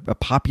that's a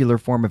popular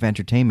form of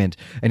entertainment,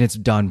 and it's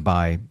done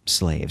by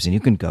slaves. And you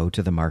can go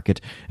to the market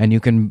and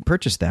you can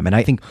purchase them. And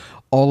I think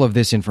all of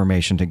this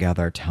information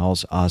together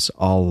tells us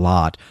a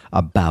lot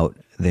about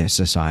this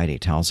society,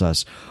 tells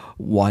us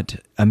what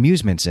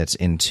amusements it's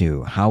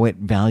into, how it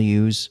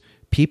values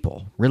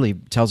people, really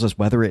tells us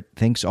whether it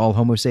thinks all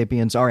Homo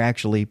sapiens are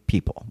actually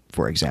people,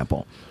 for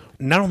example.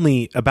 Not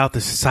only about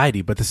the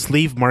society, but the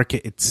slave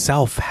market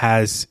itself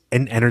has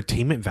an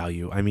entertainment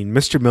value. I mean,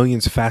 Mr.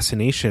 Million's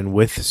fascination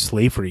with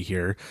slavery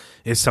here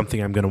is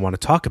something I'm going to want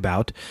to talk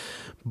about.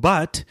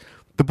 But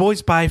the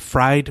boys buy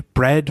fried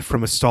bread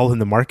from a stall in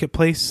the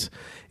marketplace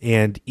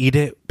and eat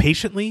it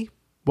patiently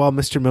while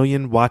Mr.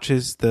 Million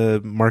watches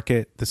the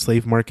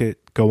slave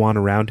market go on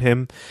around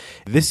him.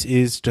 This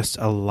is just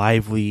a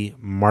lively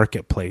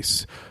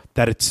marketplace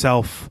that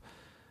itself,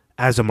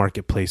 as a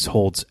marketplace,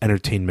 holds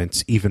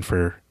entertainments even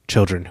for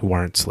children who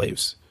aren't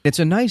slaves. It's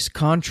a nice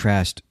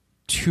contrast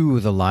to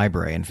the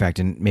library. In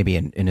fact, maybe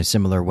in a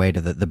similar way to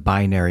the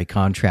binary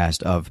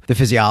contrast of the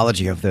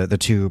physiology of the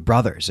two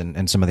brothers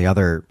and some of the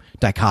other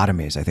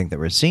dichotomies I think that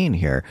we're seeing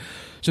here.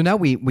 So now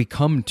we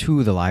come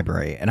to the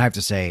library, and I have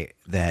to say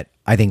that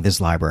I think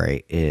this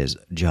library is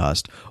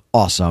just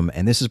awesome.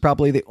 And this is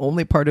probably the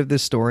only part of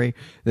this story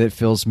that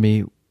fills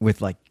me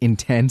with like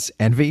intense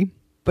envy.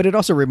 But it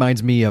also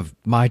reminds me of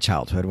my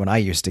childhood when I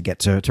used to get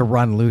to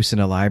run loose in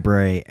a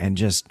library and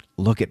just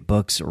look at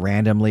books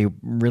randomly,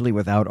 really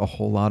without a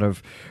whole lot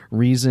of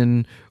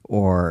reason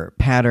or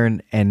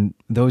pattern. And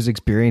those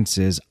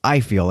experiences, I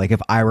feel like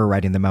if I were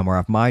writing the memoir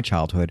of my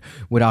childhood,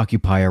 would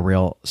occupy a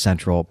real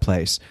central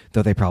place,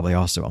 though they probably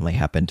also only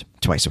happened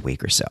twice a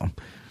week or so.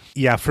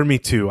 Yeah, for me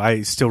too.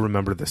 I still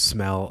remember the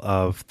smell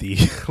of the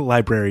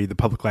library, the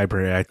public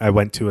library I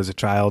went to as a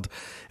child.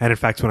 And in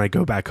fact, when I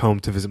go back home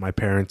to visit my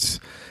parents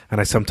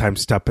and I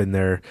sometimes stop in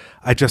there,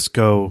 I just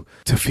go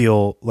to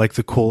feel like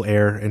the cool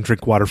air and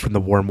drink water from the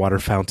warm water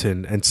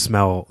fountain and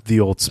smell the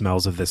old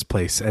smells of this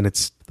place. And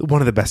it's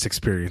one of the best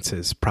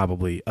experiences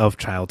probably of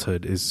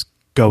childhood is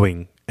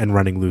going and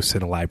running loose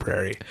in a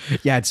library.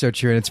 Yeah, it's so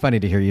true. And it's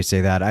funny to hear you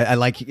say that. I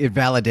like it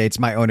validates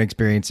my own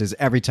experiences.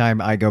 Every time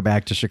I go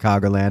back to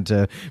Chicagoland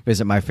to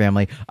visit my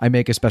family, I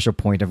make a special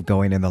point of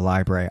going in the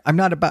library. I'm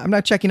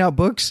not checking out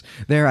books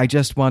there. I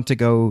just want to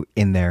go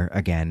in there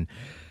again.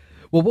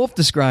 Well, Wolf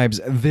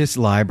describes this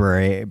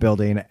library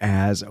building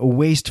as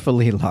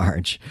wastefully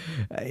large.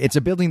 It's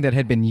a building that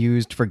had been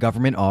used for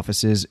government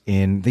offices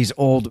in these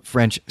old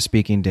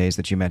French-speaking days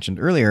that you mentioned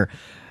earlier.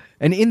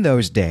 And in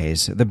those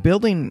days, the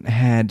building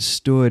had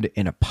stood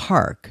in a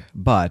park,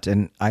 but,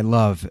 and I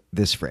love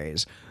this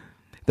phrase,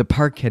 the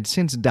park had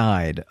since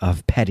died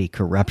of petty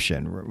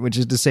corruption, which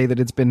is to say that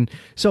it's been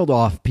sold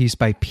off piece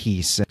by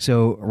piece.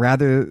 So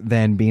rather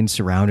than being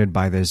surrounded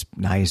by this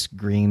nice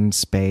green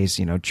space,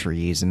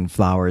 trees and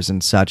flowers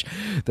and such,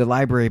 the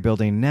library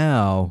building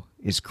now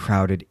is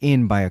crowded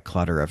in by a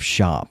clutter of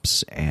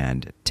shops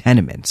and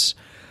tenements.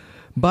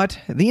 But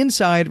the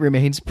inside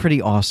remains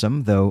pretty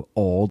awesome, though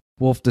old.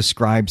 Wolf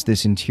describes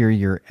this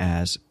interior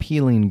as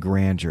peeling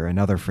grandeur,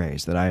 another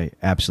phrase that I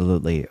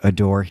absolutely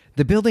adore.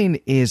 The building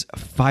is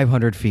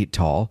 500 feet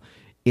tall.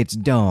 It's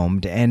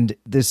domed, and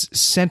this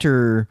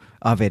center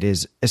of it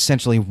is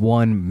essentially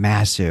one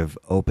massive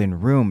open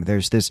room.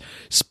 There's this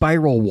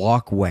spiral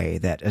walkway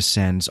that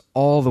ascends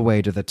all the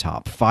way to the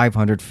top,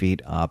 500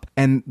 feet up,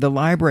 and the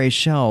library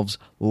shelves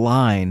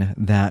line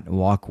that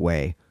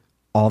walkway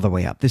all the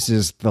way up. This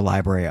is the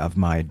library of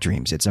my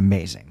dreams. It's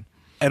amazing.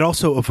 It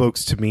also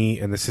evokes to me,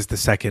 and this is the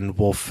second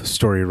Wolf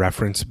story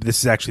reference, but this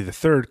is actually the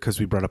third because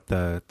we brought up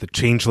the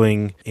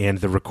changeling and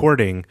the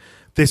recording.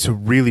 This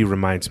really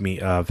reminds me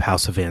of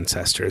House of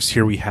Ancestors.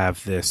 Here we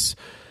have this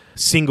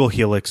single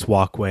helix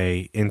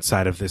walkway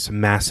inside of this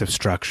massive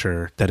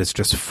structure that is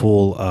just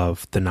full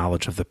of the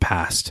knowledge of the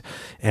past.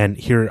 And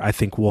here I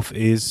think Wolf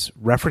is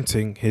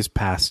referencing his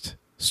past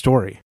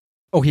story.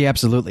 Oh, he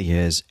absolutely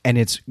is. And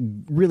it's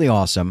really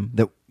awesome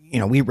that,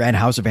 we read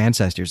House of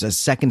Ancestors, a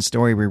second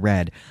story we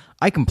read.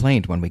 I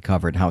complained when we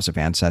covered House of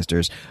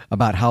Ancestors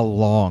about how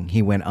long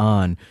he went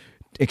on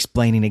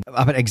explaining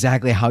about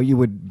exactly how you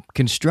would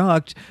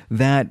construct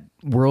that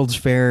World's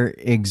Fair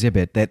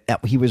exhibit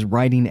that he was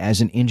writing as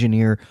an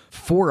engineer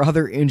for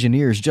other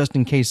engineers just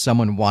in case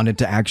someone wanted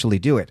to actually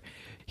do it.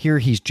 Here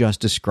he's just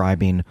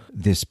describing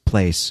this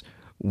place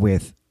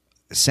with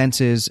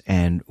senses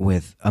and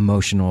with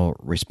emotional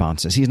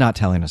responses. He's not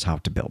telling us how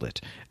to build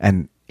it,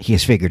 and he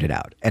has figured it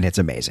out, and it's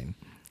amazing.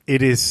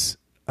 It is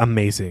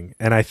amazing.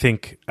 And I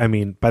think,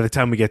 by the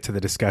time we get to the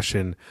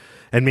discussion,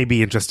 and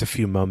maybe in just a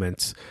few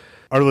moments,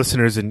 our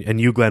listeners and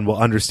you, Glenn, will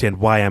understand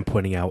why I'm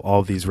pointing out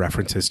all these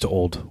references to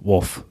old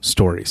Wolf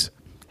stories.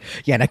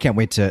 Yeah, and I can't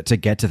wait to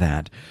get to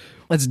that.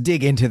 Let's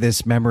dig into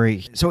this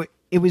memory. So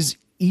it was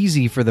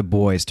easy for the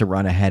boys to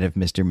run ahead of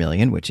Mr.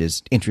 Million, which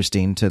is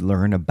interesting to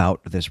learn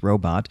about this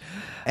robot.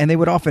 And they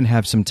would often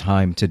have some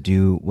time to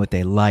do what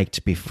they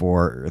liked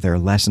before their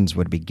lessons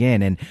would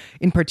begin. And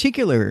in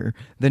particular,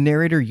 the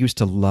narrator used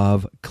to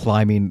love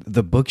climbing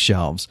the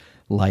bookshelves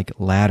like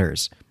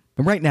ladders.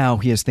 And right now,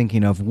 he is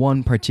thinking of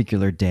one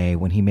particular day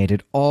when he made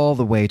it all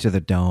the way to the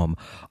dome,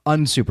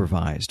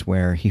 unsupervised,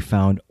 where he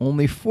found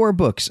only 4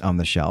 books on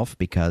the shelf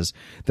because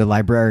the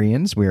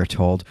librarians, we are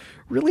told,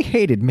 really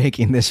hated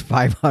making this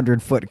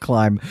 500-foot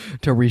climb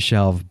to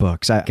reshelve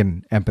books. I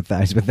can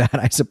empathize with that,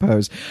 I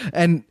suppose.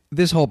 And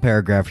this whole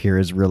paragraph here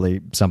is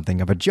really something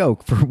of a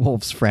joke for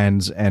Wolf's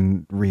friends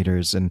and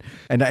readers, and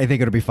I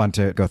think it'll be fun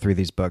to go through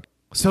these books.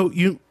 So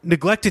you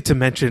neglected to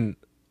mention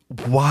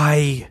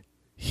why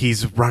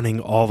he's running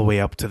all the way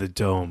up to the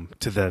dome,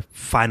 to the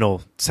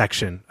final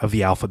section of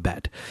the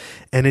alphabet.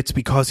 And it's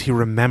because he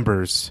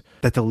remembers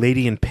that the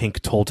lady in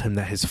pink told him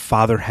that his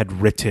father had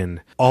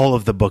written all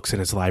of the books in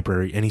his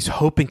library, and he's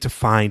hoping to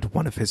find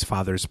one of his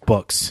father's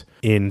books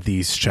in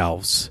these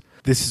shelves.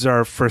 This is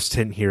our first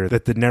hint here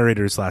that the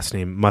narrator's last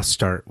name must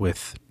start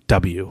with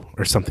W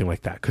or something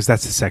like that, because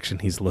that's the section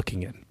he's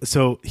looking in.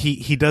 So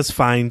he does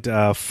find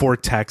 4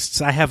 texts.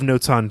 I have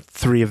notes on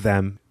 3 of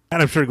them.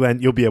 And I'm sure,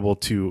 Glenn, you'll be able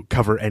to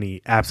cover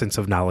any absence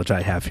of knowledge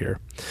I have here.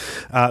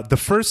 The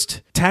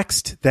first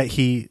text that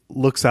he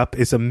looks up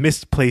is a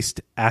misplaced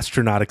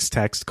astronautics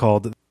text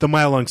called The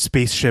Mile Long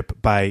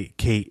Spaceship by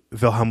Kate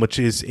Wilhelm, which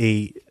is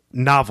a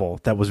novel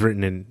that was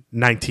written in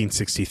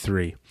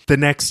 1963. The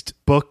next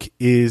book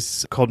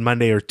is called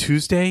Monday or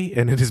Tuesday,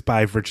 and it is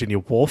by Virginia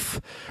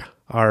Woolf.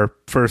 Our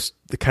first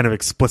kind of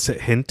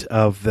explicit hint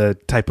of the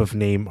type of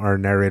name our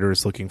narrator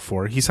is looking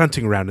for. He's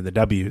hunting around in the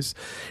W's.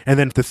 And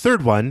then the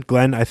third one,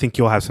 Glenn, I think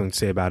you'll have something to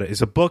say about it,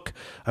 is a book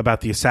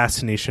about the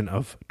assassination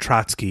of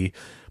Trotsky.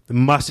 It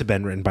must have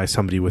been written by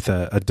somebody with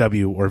a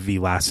W or V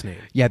last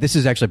name. Yeah, this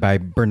is actually by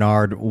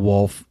Bernard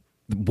Wolfe.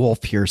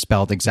 Wolf here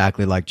spelled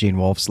exactly like Gene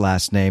Wolfe's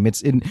last name.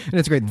 And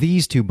it's great.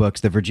 These two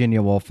books, the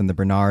Virginia Woolf and the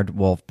Bernard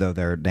Wolfe, though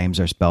their names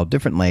are spelled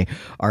differently,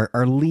 are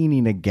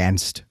leaning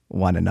against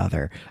one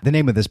another. The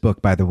name of this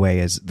book, by the way,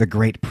 is The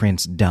Great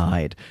Prince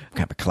Died,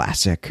 kind of a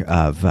classic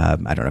of, I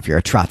don't know if you're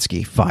a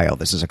Trotsky file,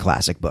 this is a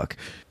classic book.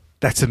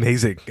 That's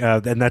amazing.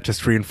 And that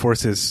just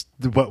reinforces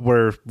what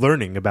we're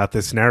learning about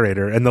this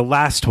narrator. And the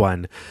last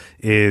one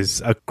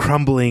is a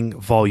crumbling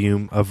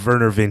volume of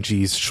Werner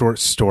Vinge's short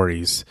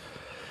stories.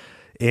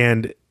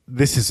 And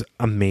this is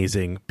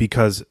amazing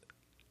because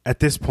at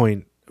this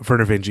point,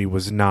 Werner Vinge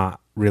was not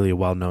really a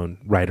well-known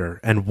writer,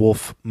 and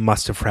Wolfe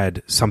must have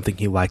read something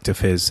he liked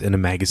of his in a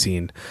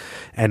magazine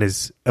and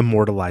is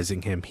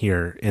immortalizing him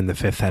here in The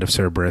Fifth Head of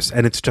Cerberus.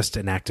 And it's just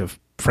an act of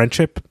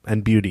friendship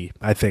and beauty,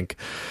 I think,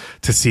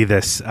 to see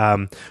this.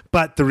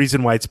 But the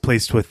reason why it's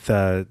placed with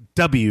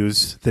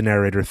W's, the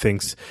narrator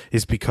thinks,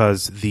 is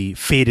because the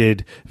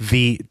faded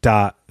V.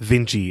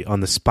 Vinge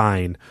on the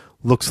spine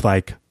looks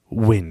like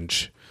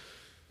whinge.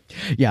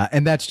 Yeah,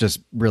 and that's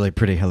just really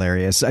pretty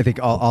hilarious, I think,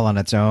 all on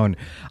its own.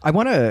 I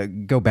want to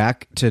go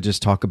back to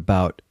just talk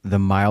about the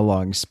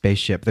mile-long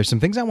spaceship. There's some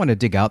things I want to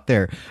dig out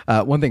there.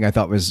 One thing I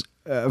thought was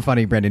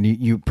funny, Brendan,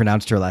 you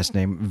pronounced her last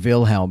name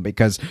Wilhelm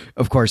because,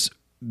 of course,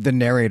 the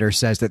narrator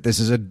says that this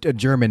is a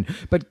German,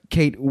 but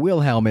Kate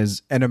Wilhelm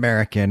is an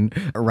American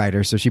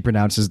writer, so she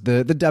pronounces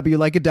the W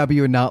like a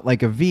W and not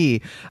like a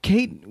V.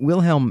 Kate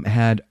Wilhelm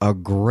had a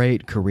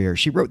great career.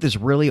 She wrote this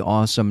really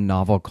awesome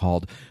novel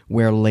called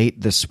Where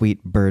Late the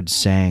Sweet Bird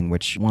Sang,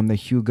 which won the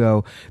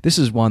Hugo. This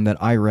is one that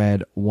I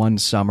read one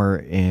summer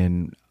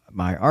in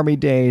my Army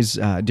days,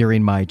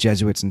 during my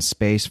Jesuits in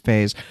Space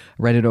phase. I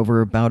read it over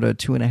about a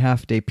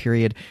 2.5-day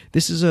period.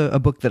 This is a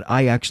book that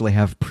I actually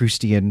have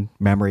Proustian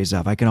memories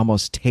of. I can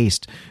almost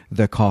taste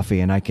the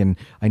coffee, and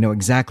I know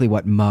exactly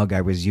what mug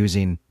I was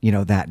using,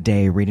 that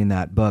day reading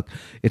that book.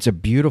 It's a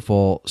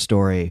beautiful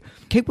story.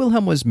 Kate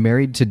Wilhelm was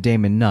married to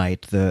Damon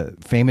Knight, the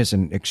famous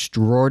and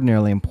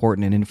extraordinarily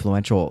important and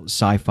influential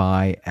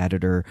sci-fi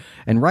editor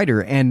and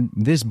writer. And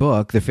this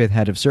book, The Fifth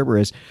Head of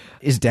Cerberus,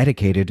 is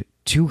dedicated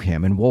to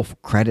him, and Wolfe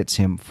credits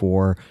him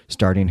for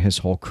starting his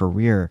whole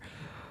career.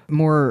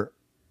 More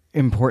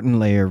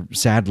importantly, or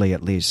sadly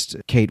at least,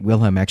 Kate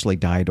Wilhelm actually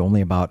died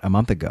only about a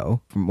month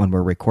ago from when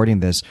we're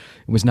recording this.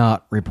 It was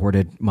not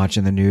reported much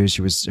in the news.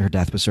 Her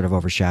death was sort of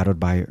overshadowed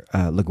by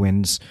Le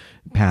Guin's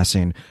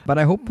passing. But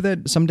I hope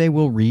that someday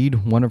we'll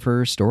read one of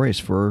her stories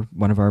for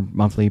one of our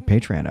monthly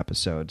Patreon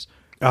episodes.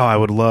 Oh, I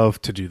would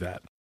love to do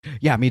that.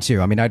 Yeah, me too.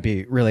 I mean, I'd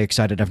be really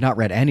excited. I've not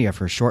read any of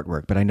her short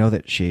work, but I know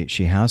that she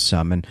has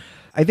some. And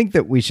I think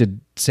that we should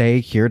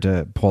say here,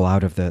 to pull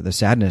out of the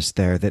sadness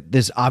there, that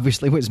this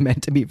obviously was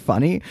meant to be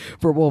funny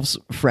for Wolfe's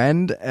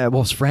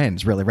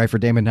friends, really, right? For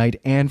Damon Knight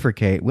and for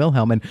Kate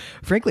Wilhelm. And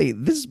frankly,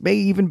 this may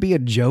even be a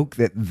joke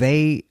that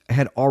they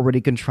had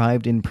already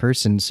contrived in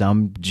person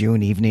some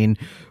June evening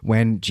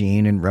when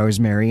Jean and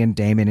Rosemary and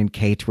Damon and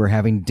Kate were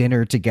having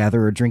dinner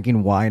together or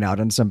drinking wine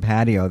out on some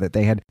patio, that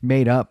they had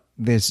made up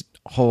this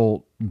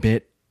whole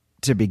bit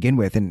to begin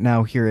with, and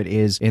now here it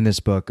is in this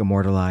book,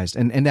 immortalized,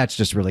 and that's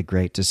just really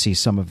great to see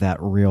some of that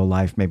real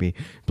life maybe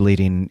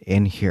bleeding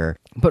in here.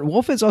 But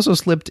Wolfe has also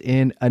slipped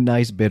in a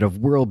nice bit of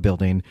world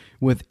building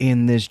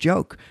within this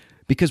joke,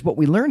 because what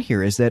we learn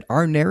here is that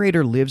our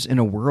narrator lives in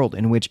a world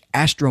in which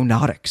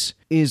astronautics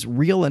is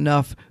real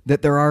enough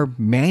that there are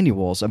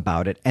manuals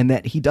about it, and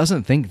that he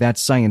doesn't think that's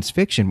science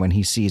fiction when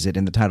he sees it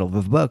in the title of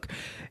the book.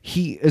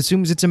 He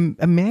assumes it's a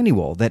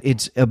manual, that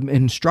it's an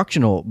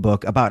instructional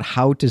book about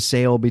how to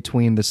sail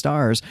between the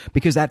stars,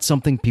 because that's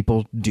something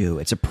people do.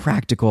 It's a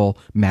practical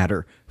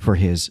matter for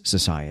his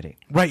society.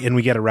 Right, and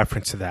we get a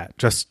reference to that,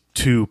 just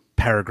 2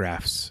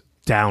 paragraphs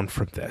down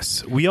from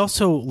this. We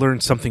also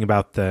learned something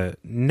about the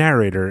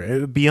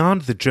narrator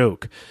beyond the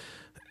joke.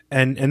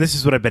 And this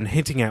is what I've been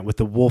hinting at with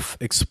the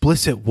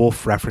explicit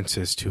Wolfe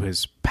references to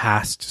his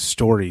past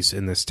stories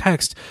in this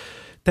text,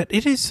 that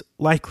it is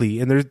likely,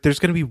 and there's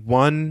going to be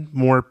one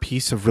more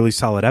piece of really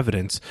solid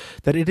evidence,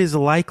 that it is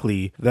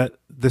likely that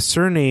the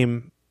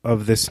surname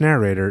of this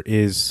narrator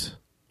is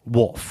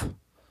Wolfe.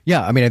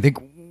 Yeah, I mean, I think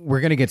we're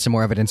going to get some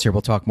more evidence here.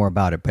 We'll talk more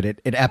about it, but it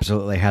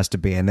absolutely has to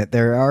be, and that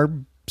there are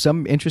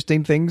some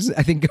interesting things,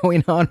 I think,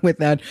 going on with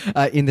that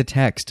in the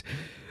text.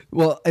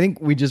 Well, I think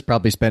we just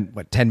probably spent,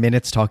 10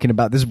 minutes talking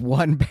about this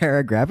one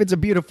paragraph. It's a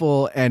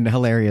beautiful and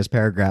hilarious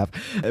paragraph.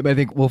 But I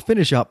think we'll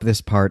finish up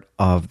this part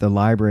of the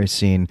library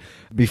scene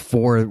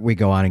before we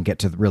go on and get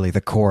to really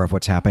the core of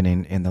what's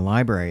happening in the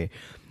library.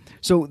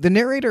 So the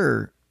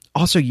narrator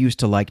also used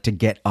to like to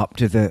get up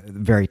to the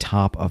very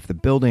top of the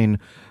building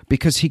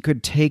because he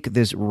could take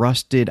this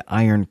rusted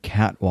iron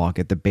catwalk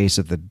at the base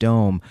of the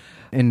dome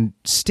and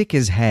stick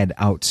his head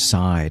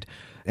outside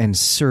and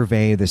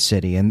survey the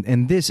city.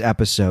 And this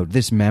episode,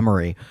 this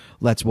memory,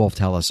 lets Wolfe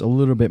tell us a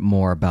little bit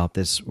more about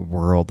this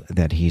world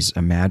that he's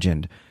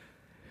imagined.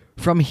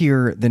 From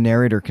here, the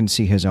narrator can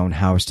see his own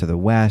house to the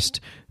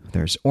west.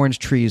 There's orange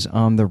trees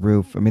on the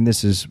roof. I mean,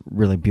 this is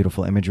really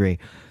beautiful imagery.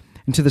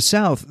 And to the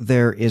south,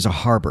 there is a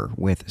harbor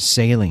with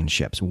sailing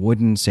ships,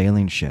 wooden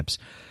sailing ships.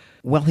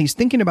 While he's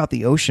thinking about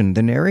the ocean,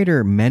 the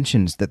narrator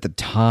mentions that the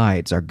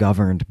tides are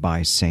governed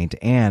by Saint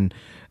Anne,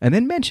 and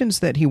then mentions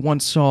that he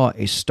once saw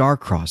a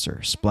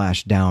star-crosser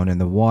splash down in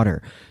the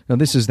water. Now,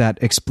 this is that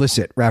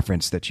explicit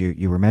reference that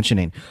you were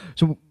mentioning.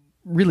 So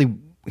really,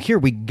 here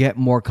we get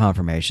more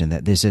confirmation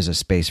that this is a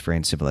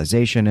spacefaring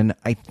civilization, and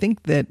I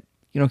think that,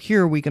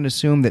 here we can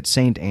assume that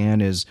Saint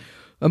Anne is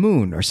a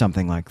moon or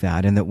something like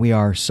that, and that we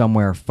are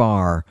somewhere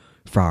far,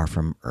 far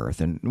from Earth,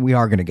 and we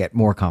are going to get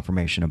more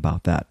confirmation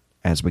about that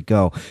as we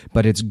go.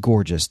 But it's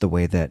gorgeous the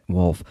way that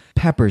Wolfe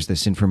peppers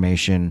this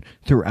information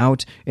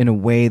throughout in a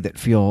way that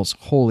feels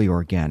wholly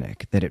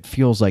organic, that it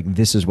feels like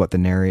this is what the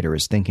narrator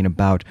is thinking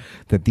about,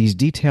 that these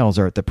details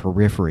are at the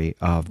periphery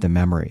of the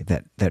memory,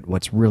 that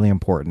what's really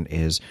important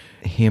is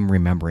him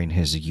remembering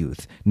his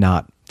youth,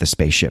 not the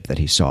spaceship that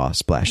he saw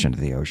splash into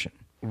the ocean.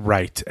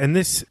 Right. And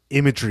this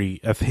imagery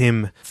of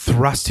him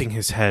thrusting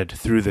his head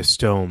through the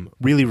stone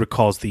really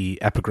recalls the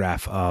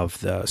epigraph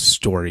of the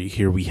story.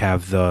 Here we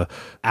have the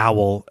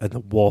owl and the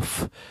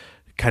wolf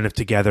kind of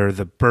together.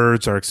 The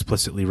birds are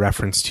explicitly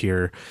referenced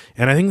here.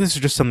 And I think this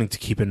is just something to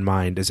keep in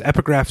mind, as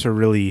epigraphs are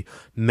really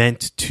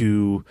meant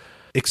to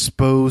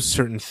expose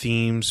certain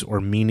themes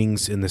or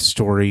meanings in the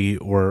story,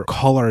 or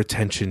call our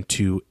attention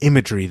to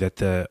imagery that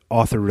the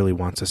author really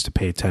wants us to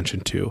pay attention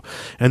to.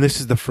 And this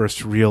is the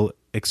first real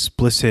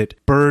explicit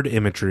bird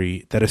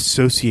imagery that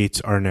associates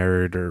our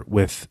narrator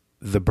with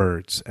the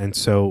birds. And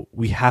so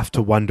we have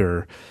to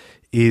wonder,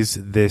 is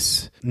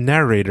this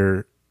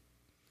narrator,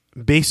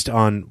 based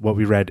on what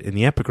we read in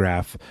the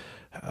epigraph,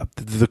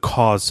 the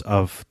cause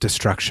of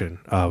destruction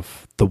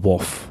of the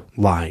wolf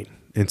line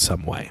in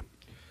some way?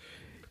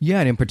 Yeah,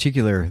 and in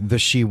particular, the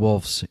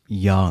she-wolf's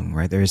young,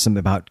 right? There is something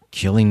about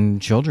killing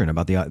children,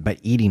 about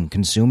eating,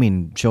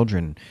 consuming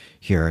children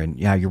here. And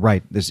yeah, you're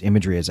right. This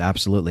imagery is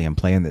absolutely in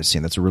play in this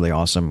scene. That's a really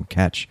awesome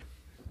catch.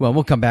 Well,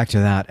 we'll come back to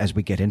that as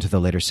we get into the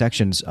later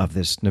sections of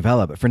this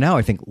novella. But for now,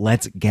 I think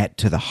let's get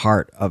to the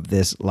heart of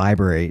this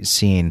library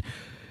scene.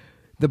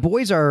 The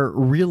boys are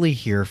really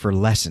here for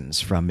lessons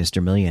from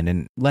Mr. Million,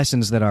 and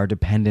lessons that are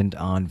dependent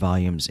on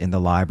volumes in the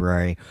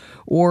library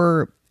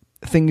or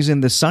things in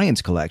the science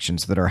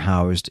collections that are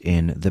housed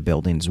in the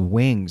building's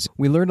wings.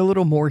 We learn a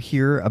little more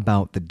here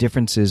about the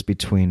differences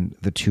between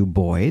the two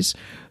boys.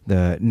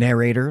 The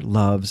narrator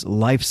loves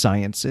life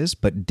sciences,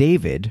 but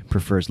David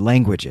prefers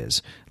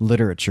languages,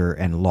 literature,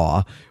 and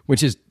law,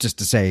 which is just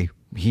to say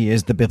he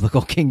is the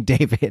biblical King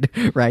David,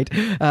 right?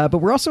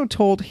 But we're also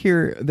told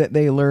here that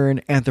they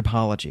learn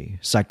anthropology,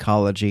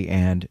 psychology,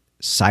 and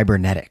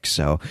cybernetics.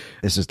 So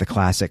this is the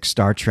classic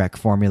Star Trek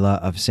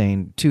formula of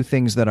saying two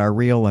things that are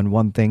real and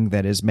one thing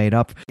that is made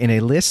up in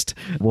a list.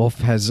 Wolfe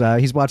has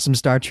he's watched some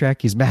Star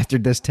Trek. He's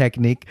mastered this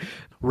technique.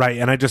 Right.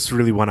 And I just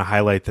really want to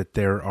highlight that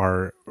there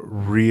are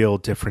real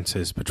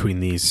differences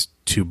between these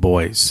two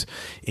boys,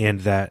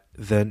 and that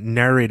the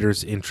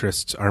narrator's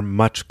interests are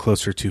much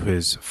closer to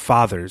his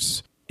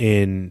father's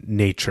in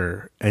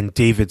nature, and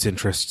David's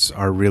interests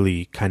are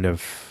really kind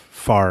of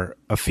far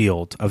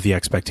afield of the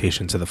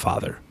expectations of the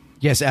father.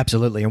 Yes,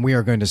 absolutely. And we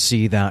are going to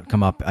see that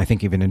come up, I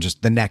think, even in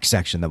just the next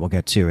section that we'll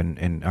get to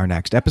in our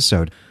next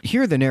episode.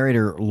 Here, the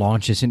narrator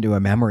launches into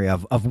a memory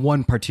of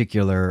one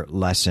particular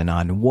lesson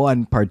on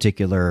one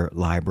particular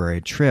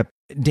library trip.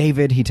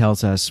 David, he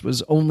tells us,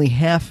 was only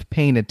half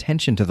paying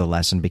attention to the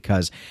lesson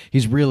because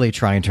he's really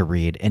trying to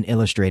read an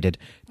illustrated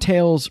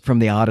Tales from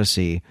the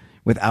Odyssey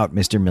without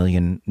Mr.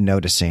 Million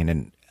noticing.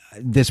 And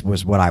this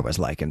was what I was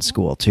like in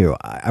school, too.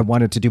 I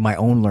wanted to do my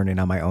own learning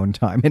on my own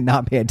time and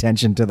not pay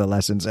attention to the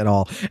lessons at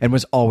all, and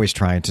was always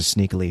trying to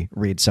sneakily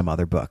read some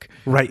other book.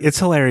 Right. It's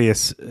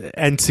hilarious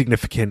and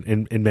significant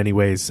in many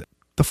ways.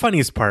 The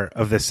funniest part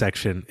of this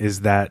section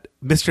is that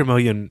Mr.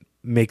 Million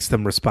makes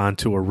them respond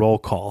to a roll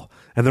call,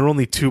 and there are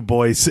only two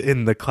boys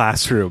in the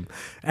classroom.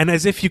 And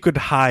as if you could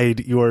hide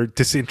your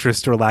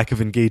disinterest or lack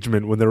of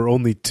engagement when there are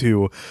only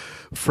two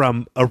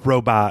from a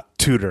robot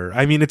tutor.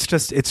 I mean, it's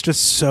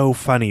just so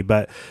funny,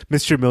 but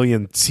Mr.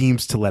 Million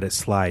seems to let it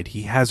slide.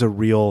 He has a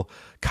real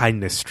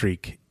kindness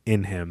streak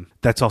in him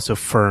that's also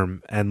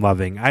firm and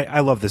loving.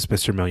 I love this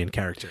Mr. Million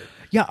character.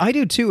 Yeah, I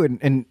do too.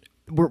 And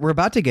we're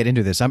about to get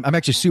into this. I'm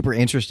actually super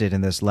interested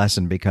in this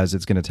lesson because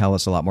it's going to tell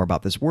us a lot more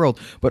about this world.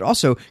 But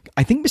also,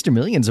 I think Mr.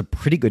 Million's a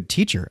pretty good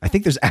teacher. I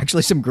think there's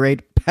actually some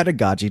great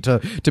pedagogy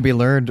to be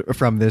learned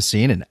from this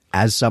scene. And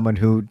as someone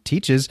who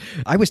teaches,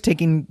 I was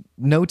taking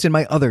notes in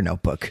my other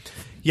notebook.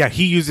 Yeah,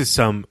 he uses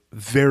some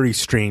very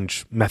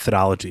strange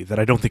methodology that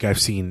I don't think I've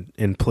seen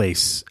in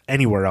place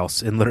anywhere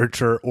else in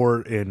literature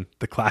or in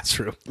the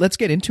classroom. Let's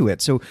get into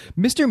it. So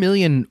Mr.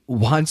 Million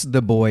wants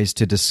the boys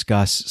to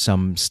discuss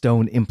some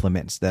stone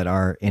implements that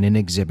are in an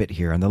exhibit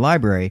here in the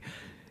library.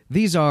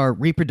 These are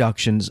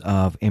reproductions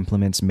of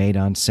implements made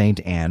on St.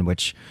 Anne,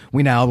 which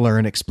we now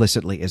learn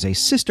explicitly is a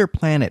sister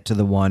planet to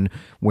the one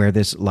where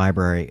this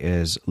library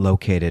is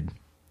located.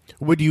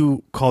 Would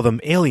you call them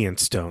alien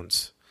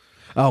stones?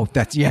 Oh,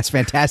 yes,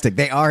 fantastic.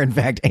 They are, in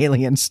fact,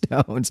 alien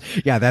stones.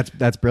 Yeah,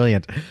 that's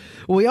brilliant.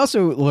 Well, we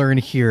also learn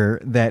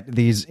here that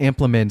these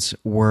implements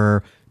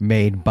were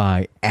made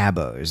by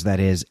Abos, that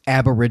is,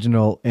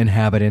 Aboriginal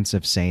inhabitants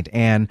of St.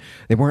 Anne.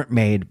 They weren't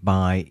made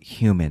by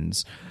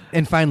humans.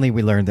 And finally,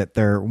 we learned that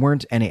there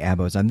weren't any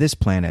Abos on this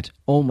planet,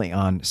 only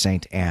on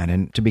St. Anne.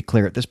 And to be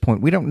clear, at this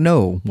point, we don't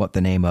know what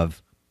the name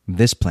of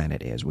this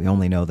planet is. We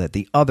only know that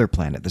the other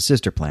planet, the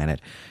sister planet,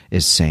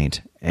 is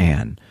St.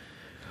 Anne.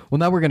 Well,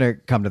 now we're going to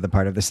come to the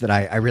part of this that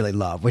I really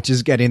love, which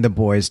is getting the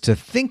boys to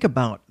think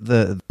about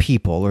the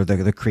people, or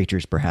the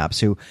creatures perhaps,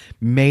 who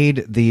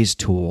made these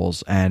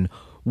tools and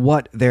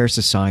what their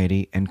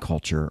society and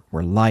culture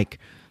were like.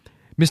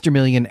 Mr.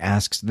 Million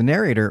asks the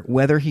narrator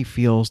whether he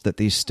feels that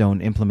these stone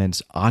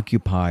implements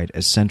occupied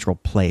a central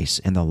place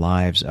in the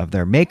lives of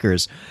their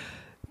makers.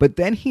 But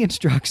then he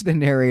instructs the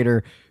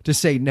narrator to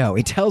say no.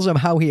 He tells him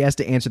how he has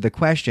to answer the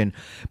question,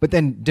 but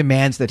then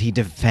demands that he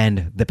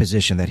defend the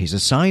position that he's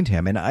assigned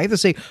him. And I have to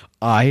say,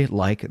 I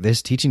like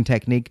this teaching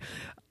technique.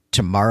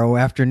 Tomorrow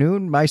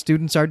afternoon, my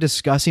students are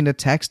discussing a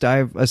text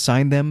I've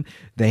assigned them.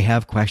 They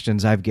have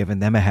questions I've given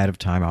them ahead of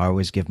time. I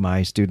always give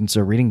my students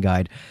a reading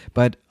guide,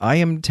 but I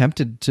am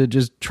tempted to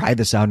just try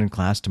this out in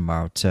class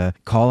tomorrow, to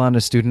call on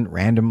a student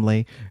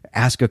randomly,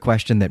 ask a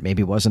question that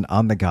maybe wasn't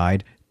on the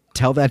guide,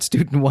 tell that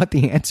student what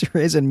the answer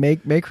is, and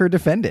make her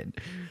defend it.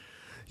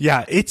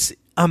 Yeah, it's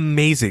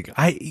amazing.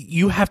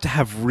 You have to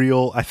have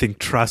real, I think,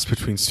 trust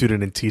between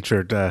student and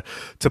teacher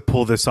to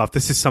pull this off.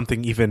 This is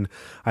something even,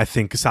 I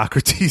think,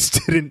 Socrates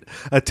didn't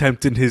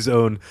attempt in his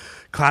own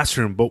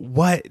classroom. But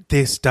what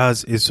this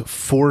does is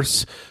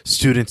force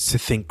students to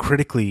think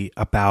critically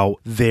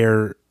about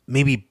their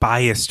maybe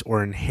biased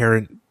or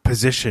inherent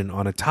position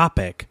on a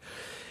topic,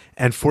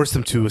 and force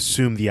them to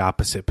assume the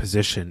opposite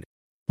position.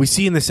 We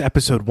see in this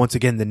episode, once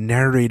again, the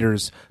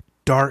narrator's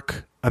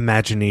dark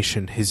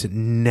imagination, his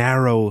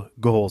narrow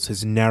goals,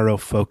 his narrow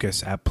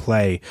focus at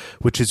play,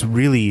 which is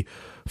really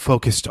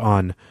focused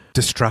on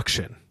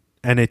destruction.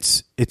 And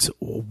it's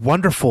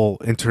wonderful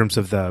in terms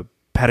of the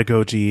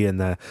pedagogy and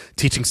the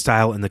teaching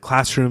style in the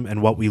classroom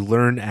and what we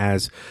learn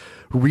as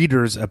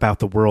readers about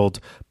the world,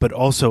 but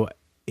also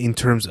in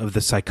terms of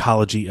the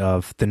psychology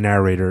of the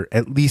narrator,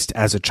 at least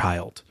as a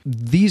child.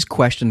 These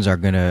questions are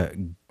going to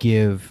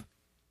give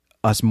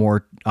us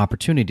more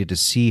opportunity to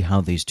see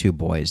how these two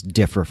boys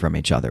differ from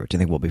each other, which I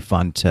think will be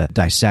fun to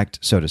dissect,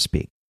 so to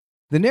speak.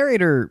 The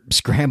narrator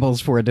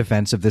scrambles for a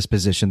defense of this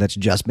position that's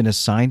just been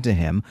assigned to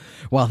him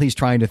while he's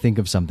trying to think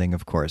of something.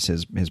 Of course,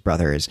 his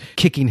brother is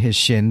kicking his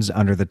shins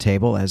under the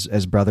table,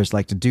 as brothers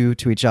like to do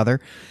to each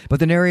other. But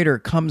the narrator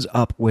comes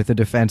up with a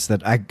defense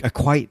that I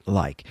quite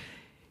like.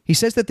 He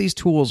says that these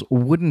tools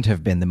wouldn't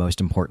have been the most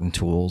important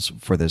tools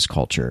for this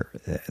culture.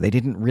 They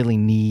didn't really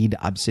need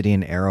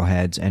obsidian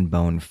arrowheads and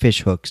bone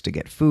fish hooks to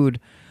get food.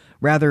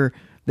 Rather,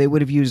 they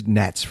would have used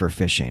nets for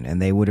fishing,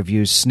 and they would have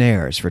used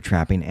snares for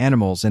trapping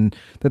animals, and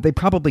that they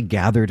probably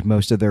gathered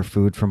most of their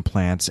food from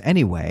plants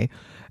anyway.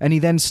 And he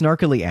then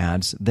snarkily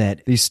adds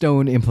that these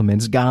stone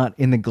implements got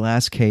in the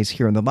glass case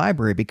here in the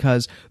library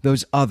because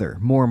those other,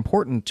 more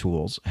important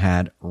tools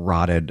had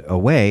rotted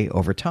away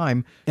over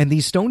time, and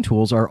these stone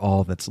tools are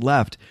all that's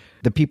left.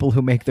 The people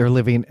who make their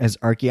living as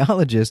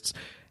archaeologists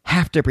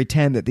have to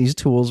pretend that these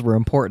tools were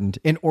important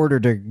in order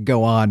to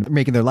go on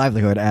making their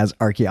livelihood as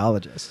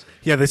archaeologists.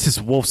 Yeah, this is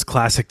Woolf's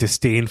classic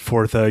disdain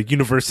for the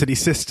university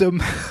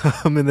system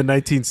in the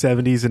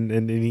 1970s,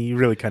 and he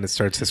really kind of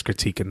starts his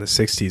critique in the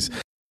 60s.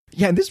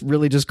 Yeah, and this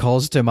really just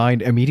calls to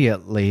mind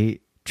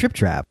immediately Trip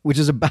Trap, which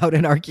is about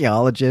an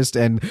archaeologist,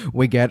 and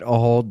we get a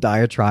whole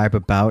diatribe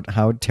about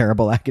how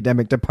terrible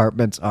academic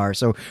departments are.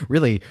 So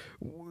really,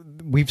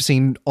 we've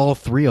seen all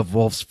three of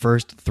Woolf's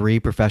first three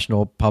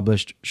professional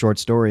published short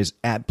stories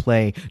at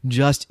play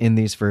just in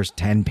these first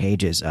 10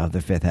 pages of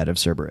The Fifth Head of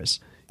Cerberus.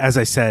 As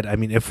I said, I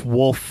mean, if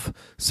Woolf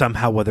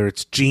somehow, whether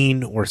it's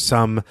Gene or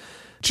some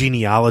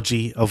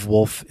genealogy of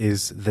Woolf,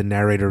 is the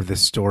narrator of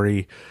this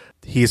story,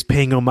 he is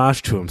paying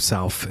homage to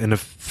himself in a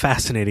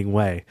fascinating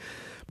way.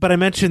 But I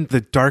mentioned the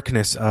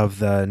darkness of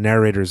the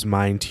narrator's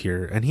mind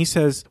here. And he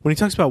says, when he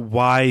talks about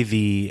why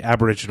the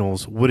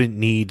Aboriginals wouldn't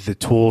need the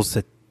tools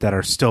that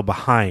are still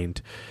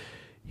behind,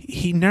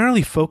 he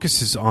narrowly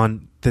focuses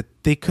on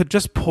that they could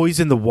just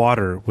poison the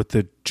water with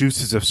the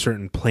juices of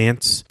certain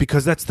plants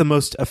because that's the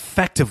most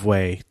effective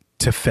way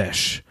to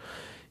fish.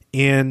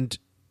 And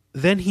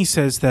then he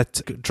says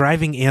that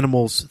driving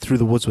animals through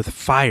the woods with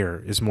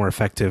fire is more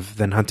effective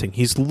than hunting.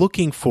 He's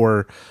looking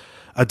for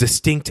a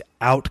distinct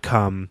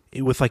outcome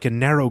with like a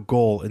narrow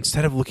goal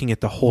instead of looking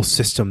at the whole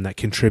system that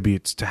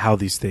contributes to how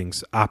these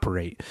things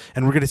operate.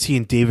 And we're going to see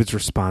in David's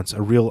response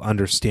a real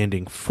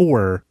understanding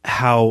for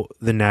how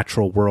the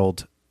natural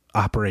world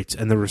operates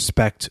and the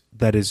respect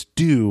that is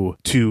due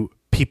to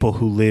people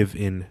who live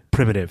in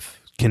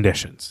primitive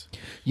conditions.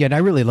 Yeah, and I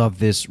really love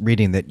this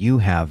reading that you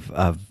have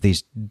of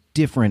these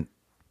different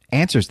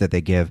answers that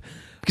they give,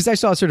 because I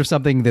saw sort of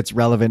something that's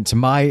relevant to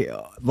my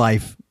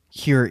life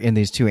here in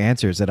these two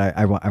answers that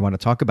I want to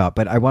talk about.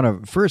 But I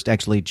want to first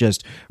actually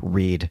just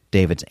read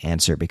David's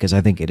answer, because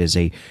I think it is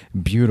a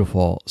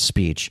beautiful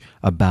speech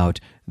about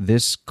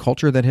this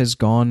culture that has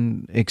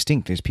gone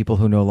extinct, these people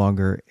who no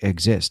longer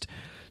exist.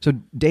 So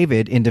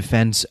David, in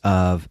defense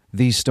of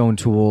these stone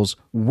tools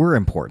were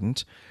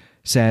important,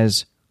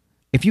 says,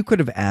 if you could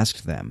have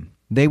asked them,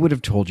 they would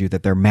have told you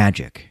that their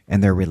magic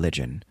and their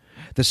religion,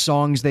 the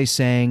songs they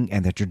sang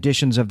and the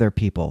traditions of their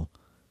people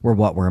were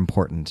what were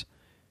important.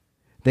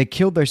 They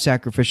killed their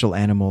sacrificial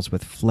animals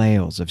with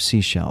flails of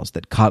seashells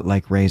that cut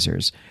like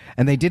razors,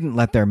 and they didn't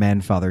let their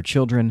men father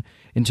children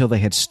until they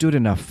had stood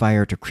enough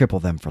fire to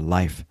cripple them for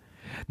life.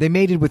 They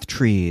mated with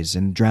trees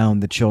and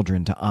drowned the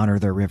children to honor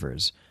their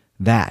rivers.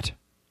 That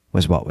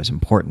was what was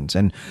important.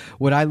 And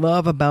what I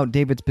love about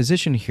David's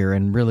position here,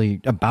 and really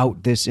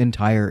about this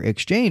entire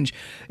exchange,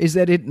 is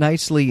that it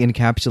nicely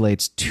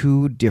encapsulates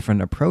two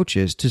different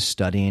approaches to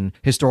studying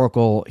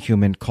historical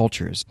human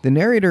cultures. The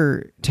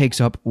narrator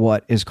takes up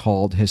what is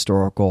called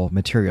historical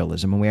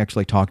materialism, and we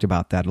actually talked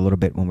about that a little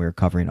bit when we were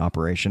covering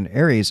Operation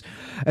Ares.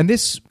 And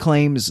this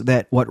claims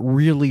that what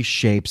really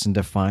shapes and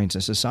defines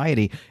a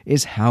society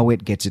is how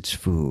it gets its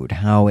food,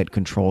 how it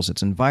controls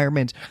its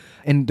environment,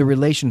 and the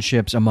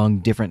relationships among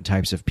different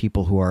types of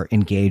people who are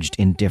engaged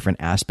in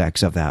different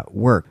aspects of that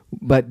work.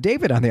 But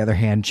David, on the other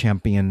hand,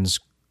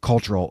 champions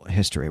cultural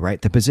history, right?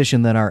 The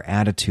position that our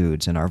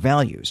attitudes and our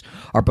values,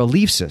 our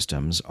belief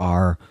systems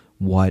are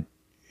what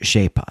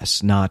shape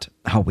us, not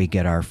how we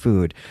get our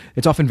food.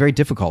 It's often very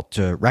difficult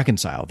to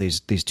reconcile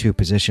these two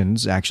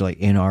positions actually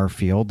in our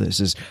field. This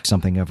is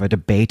something of a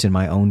debate in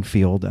my own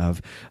field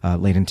of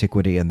late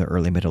antiquity and the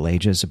early Middle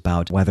Ages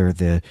about whether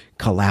the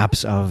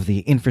collapse of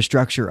the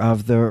infrastructure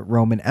of the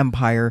Roman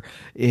Empire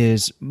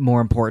is more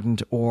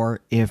important,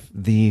 or if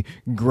the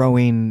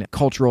growing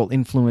cultural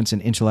influence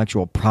and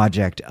intellectual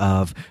project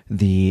of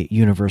the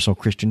universal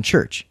Christian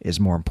church is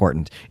more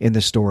important in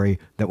the story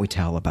that we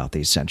tell about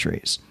these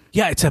centuries.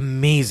 Yeah, it's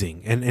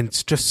amazing. And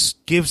it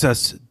just gives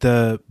us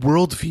the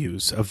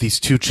worldviews of these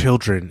two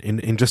children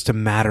in just a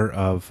matter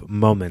of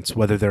moments,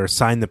 whether they're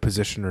assigned the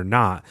position or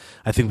not.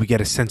 I think we get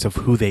a sense of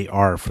who they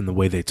are from the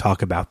way they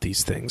talk about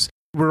these things.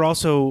 We're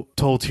also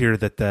told here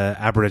that the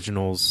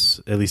Aboriginals,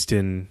 at least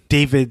in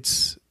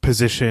David's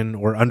position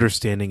or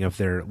understanding of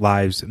their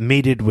lives,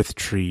 mated with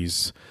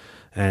trees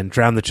and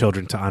drowned the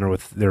children to honor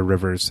with their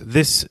rivers.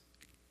 This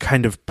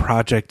kind of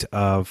project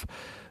of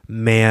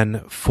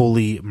man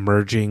fully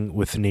merging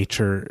with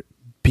nature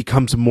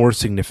becomes more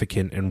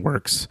significant in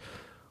works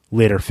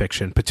later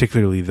fiction,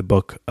 particularly the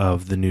Book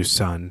of the New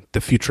Sun.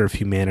 The future of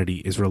humanity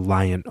is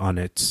reliant on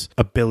its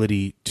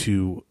ability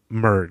to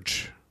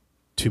merge,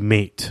 to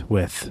mate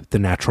with the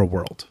natural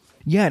world.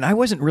 Yeah, and I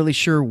wasn't really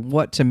sure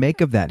what to make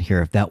of that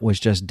here, if that was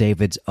just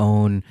David's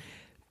own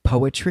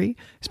poetry,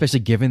 especially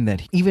given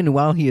that even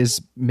while he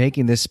is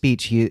making this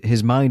speech,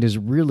 his mind is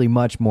really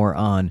much more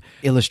on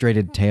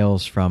illustrated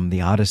tales from the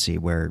Odyssey,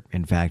 where,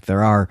 in fact,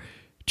 there are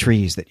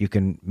trees that you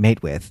can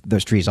mate with.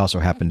 Those trees also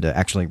happen to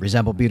actually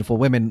resemble beautiful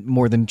women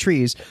more than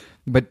trees,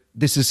 but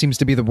seems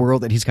to be the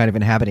world that he's kind of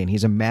inhabiting.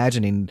 He's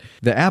imagining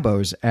the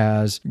Abos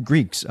as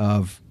Greeks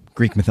of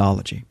Greek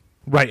mythology.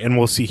 Right, and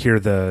we'll see here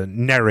the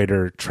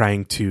narrator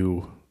trying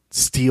to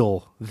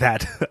steal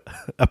that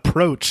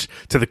approach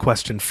to the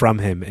question from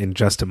him in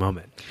just a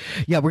moment.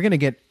 Yeah, we're going to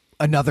get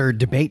another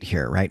debate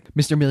here, right?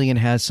 Mr. Million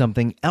has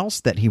something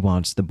else that he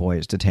wants the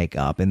boys to take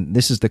up, and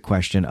this is the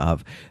question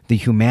of the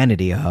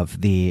humanity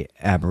of the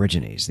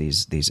Aborigines,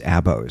 these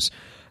Abos.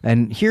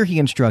 And here he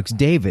instructs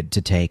David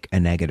to take a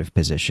negative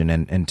position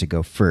and to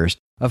go first.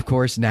 Of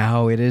course,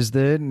 now it is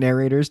the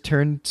narrator's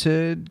turn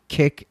to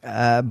kick,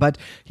 but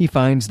he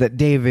finds that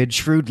David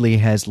shrewdly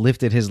has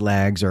lifted his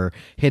legs or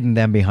hidden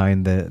them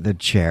behind the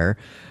chair.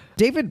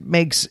 David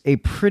makes a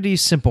pretty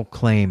simple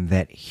claim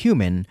that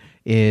human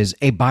is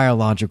a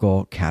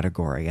biological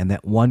category and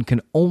that one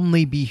can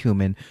only be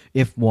human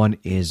if one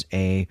is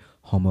a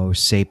Homo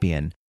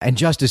sapien. And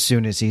just as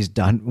soon as he's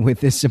done with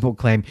this simple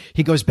claim,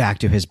 he goes back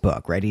to his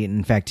book, right?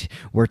 In fact,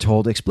 we're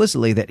told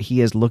explicitly that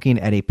he is looking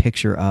at a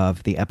picture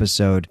of the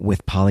episode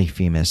with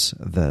Polyphemus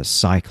the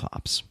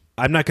Cyclops.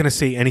 I'm not going to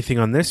say anything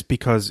on this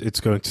because it's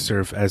going to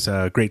serve as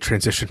a great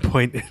transition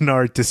point in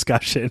our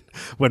discussion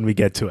when we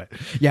get to it.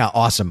 Yeah,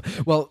 awesome.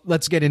 Well,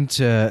 let's get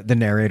into the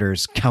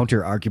narrator's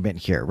counter argument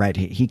here, right?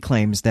 He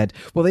claims that,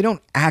 well, they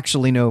don't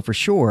actually know for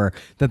sure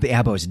that the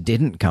Abos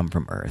didn't come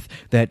from Earth,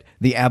 that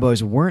the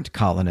Abos weren't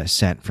colonists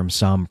sent from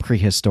some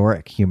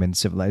prehistoric human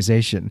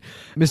civilization.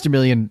 Mr.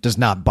 Million does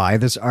not buy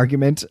this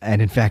argument,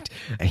 and in fact,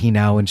 he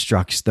now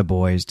instructs the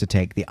boys to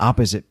take the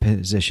opposite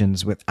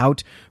positions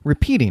without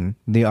repeating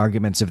the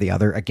arguments of the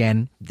other.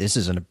 Again, this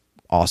is an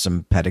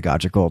awesome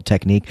pedagogical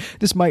technique.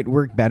 This might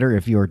work better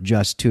if you're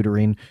just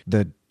tutoring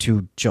the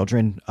two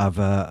children of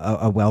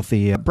a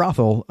wealthy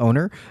brothel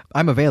owner.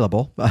 I'm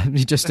available,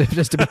 just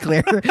to be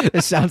clear.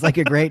 This sounds like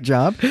a great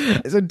job.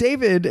 So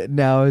David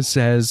now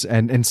says,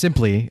 and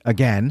simply,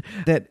 again,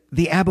 that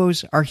the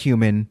Abos are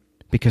human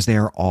because they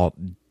are all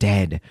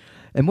dead.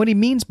 And what he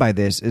means by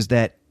this is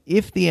that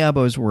if the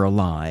Abos were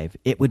alive,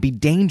 it would be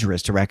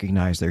dangerous to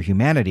recognize their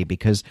humanity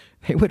because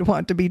they would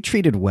want to be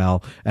treated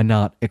well and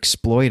not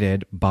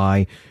exploited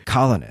by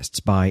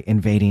colonists, by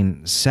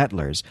invading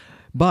settlers.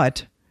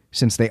 But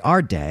since they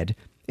are dead,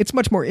 it's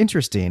much more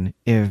interesting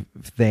if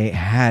they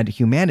had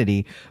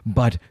humanity,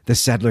 but the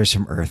settlers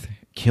from Earth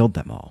killed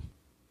them all.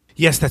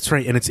 Yes, that's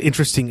right. And it's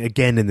interesting,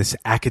 again, in this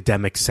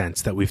academic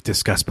sense that we've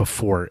discussed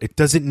before. It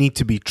doesn't need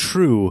to be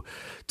true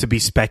to be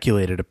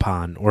speculated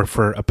upon or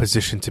for a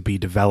position to be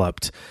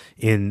developed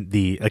in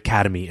the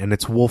academy. And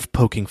it's Wolf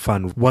poking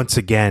fun once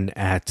again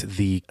at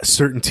the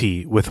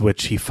certainty with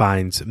which he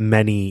finds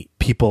many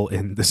people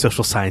in the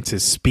social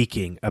sciences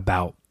speaking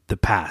about the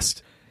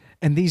past.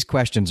 And these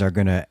questions are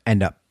going to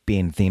end up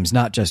being themes,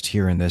 not just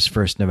here in this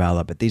first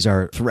novella, but these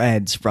are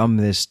threads from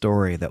this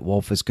story that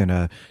Wolf is going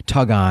to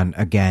tug on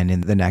again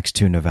in the next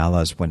two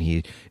novellas when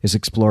he is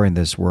exploring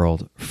this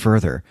world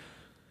further.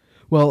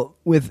 Well,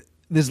 with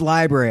this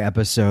library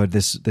episode,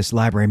 this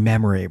library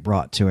memory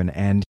brought to an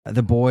end,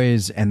 the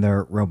boys and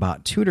their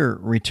robot tutor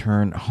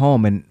return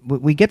home, and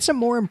we get some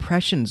more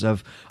impressions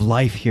of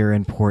life here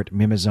in Port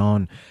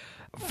Mimizon.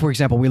 For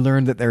example, we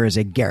learned that there is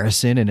a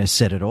garrison and a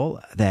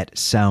citadel that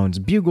sounds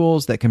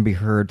bugles that can be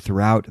heard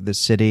throughout the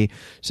city.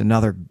 It's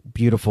another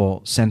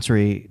beautiful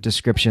sensory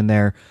description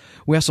there.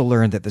 We also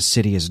learned that the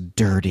city is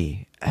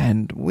dirty.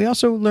 And we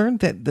also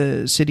learned that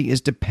the city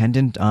is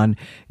dependent on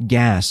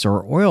gas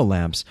or oil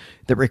lamps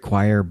that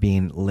require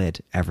being lit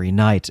every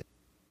night.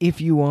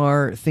 If you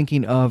are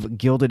thinking of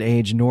Gilded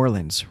Age New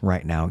Orleans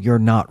right now, you're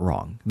not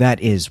wrong. That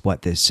is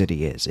what this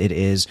city is. It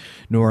is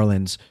New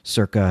Orleans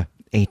circa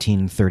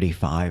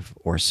 1835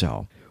 or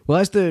so. Well,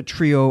 as the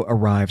trio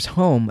arrives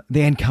home,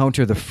 they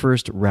encounter the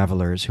first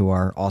revelers who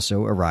are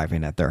also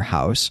arriving at their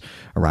house,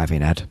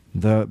 arriving at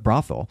the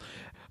brothel.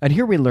 And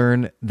here we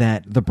learn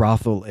that the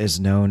brothel is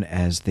known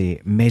as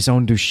the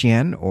Maison du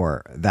Chien,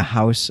 or the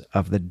House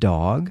of the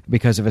Dog,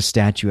 because of a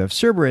statue of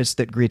Cerberus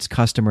that greets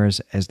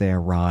customers as they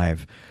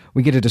arrive.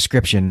 We get a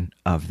description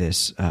of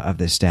this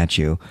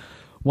statue.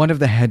 One of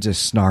the heads is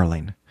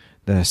snarling.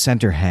 The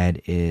center head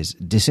is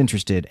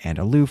disinterested and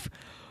aloof,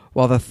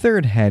 while the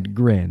third head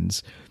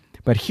grins.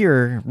 But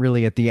here,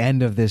 really at the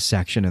end of this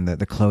section and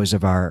the close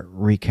of our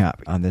recap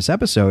on this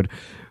episode,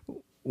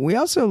 we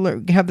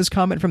also have this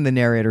comment from the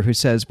narrator who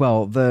says,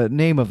 well, the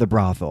name of the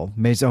brothel,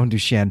 Maison du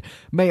Chien,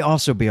 may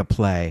also be a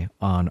play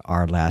on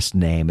our last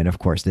name. And of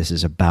course, this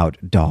is about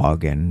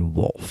dog and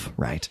wolf,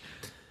 right?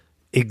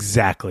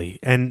 Exactly.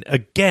 And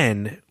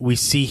again, we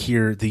see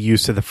here the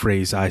use of the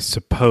phrase, I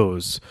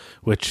suppose,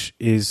 which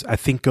is, I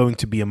think, going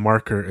to be a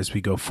marker as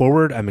we go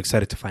forward. I'm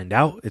excited to find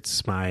out.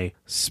 It's my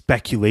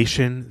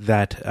speculation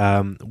that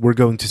we're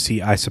going to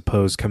see, I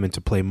suppose, come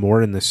into play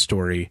more in this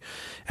story.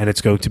 And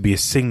it's going to be a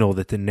signal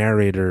that the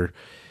narrator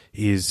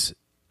is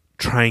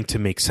trying to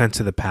make sense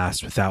of the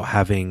past without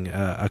having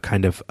a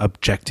kind of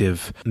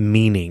objective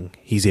meaning.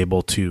 He's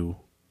able to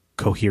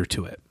cohere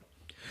to it.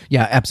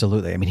 Yeah,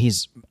 absolutely. I mean,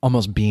 he's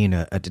almost being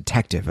a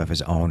detective of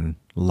his own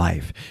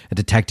life, a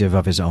detective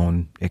of his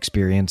own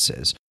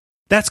experiences.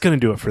 That's going to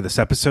do it for this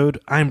episode.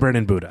 I'm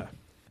Brennan Buddha.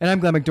 And I'm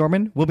Glenn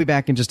McDormand. We'll be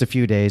back in just a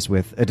few days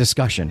with a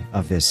discussion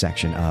of this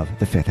section of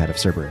The Fifth Head of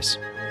Cerberus.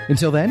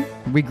 Until then,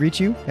 we greet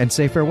you and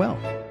say farewell.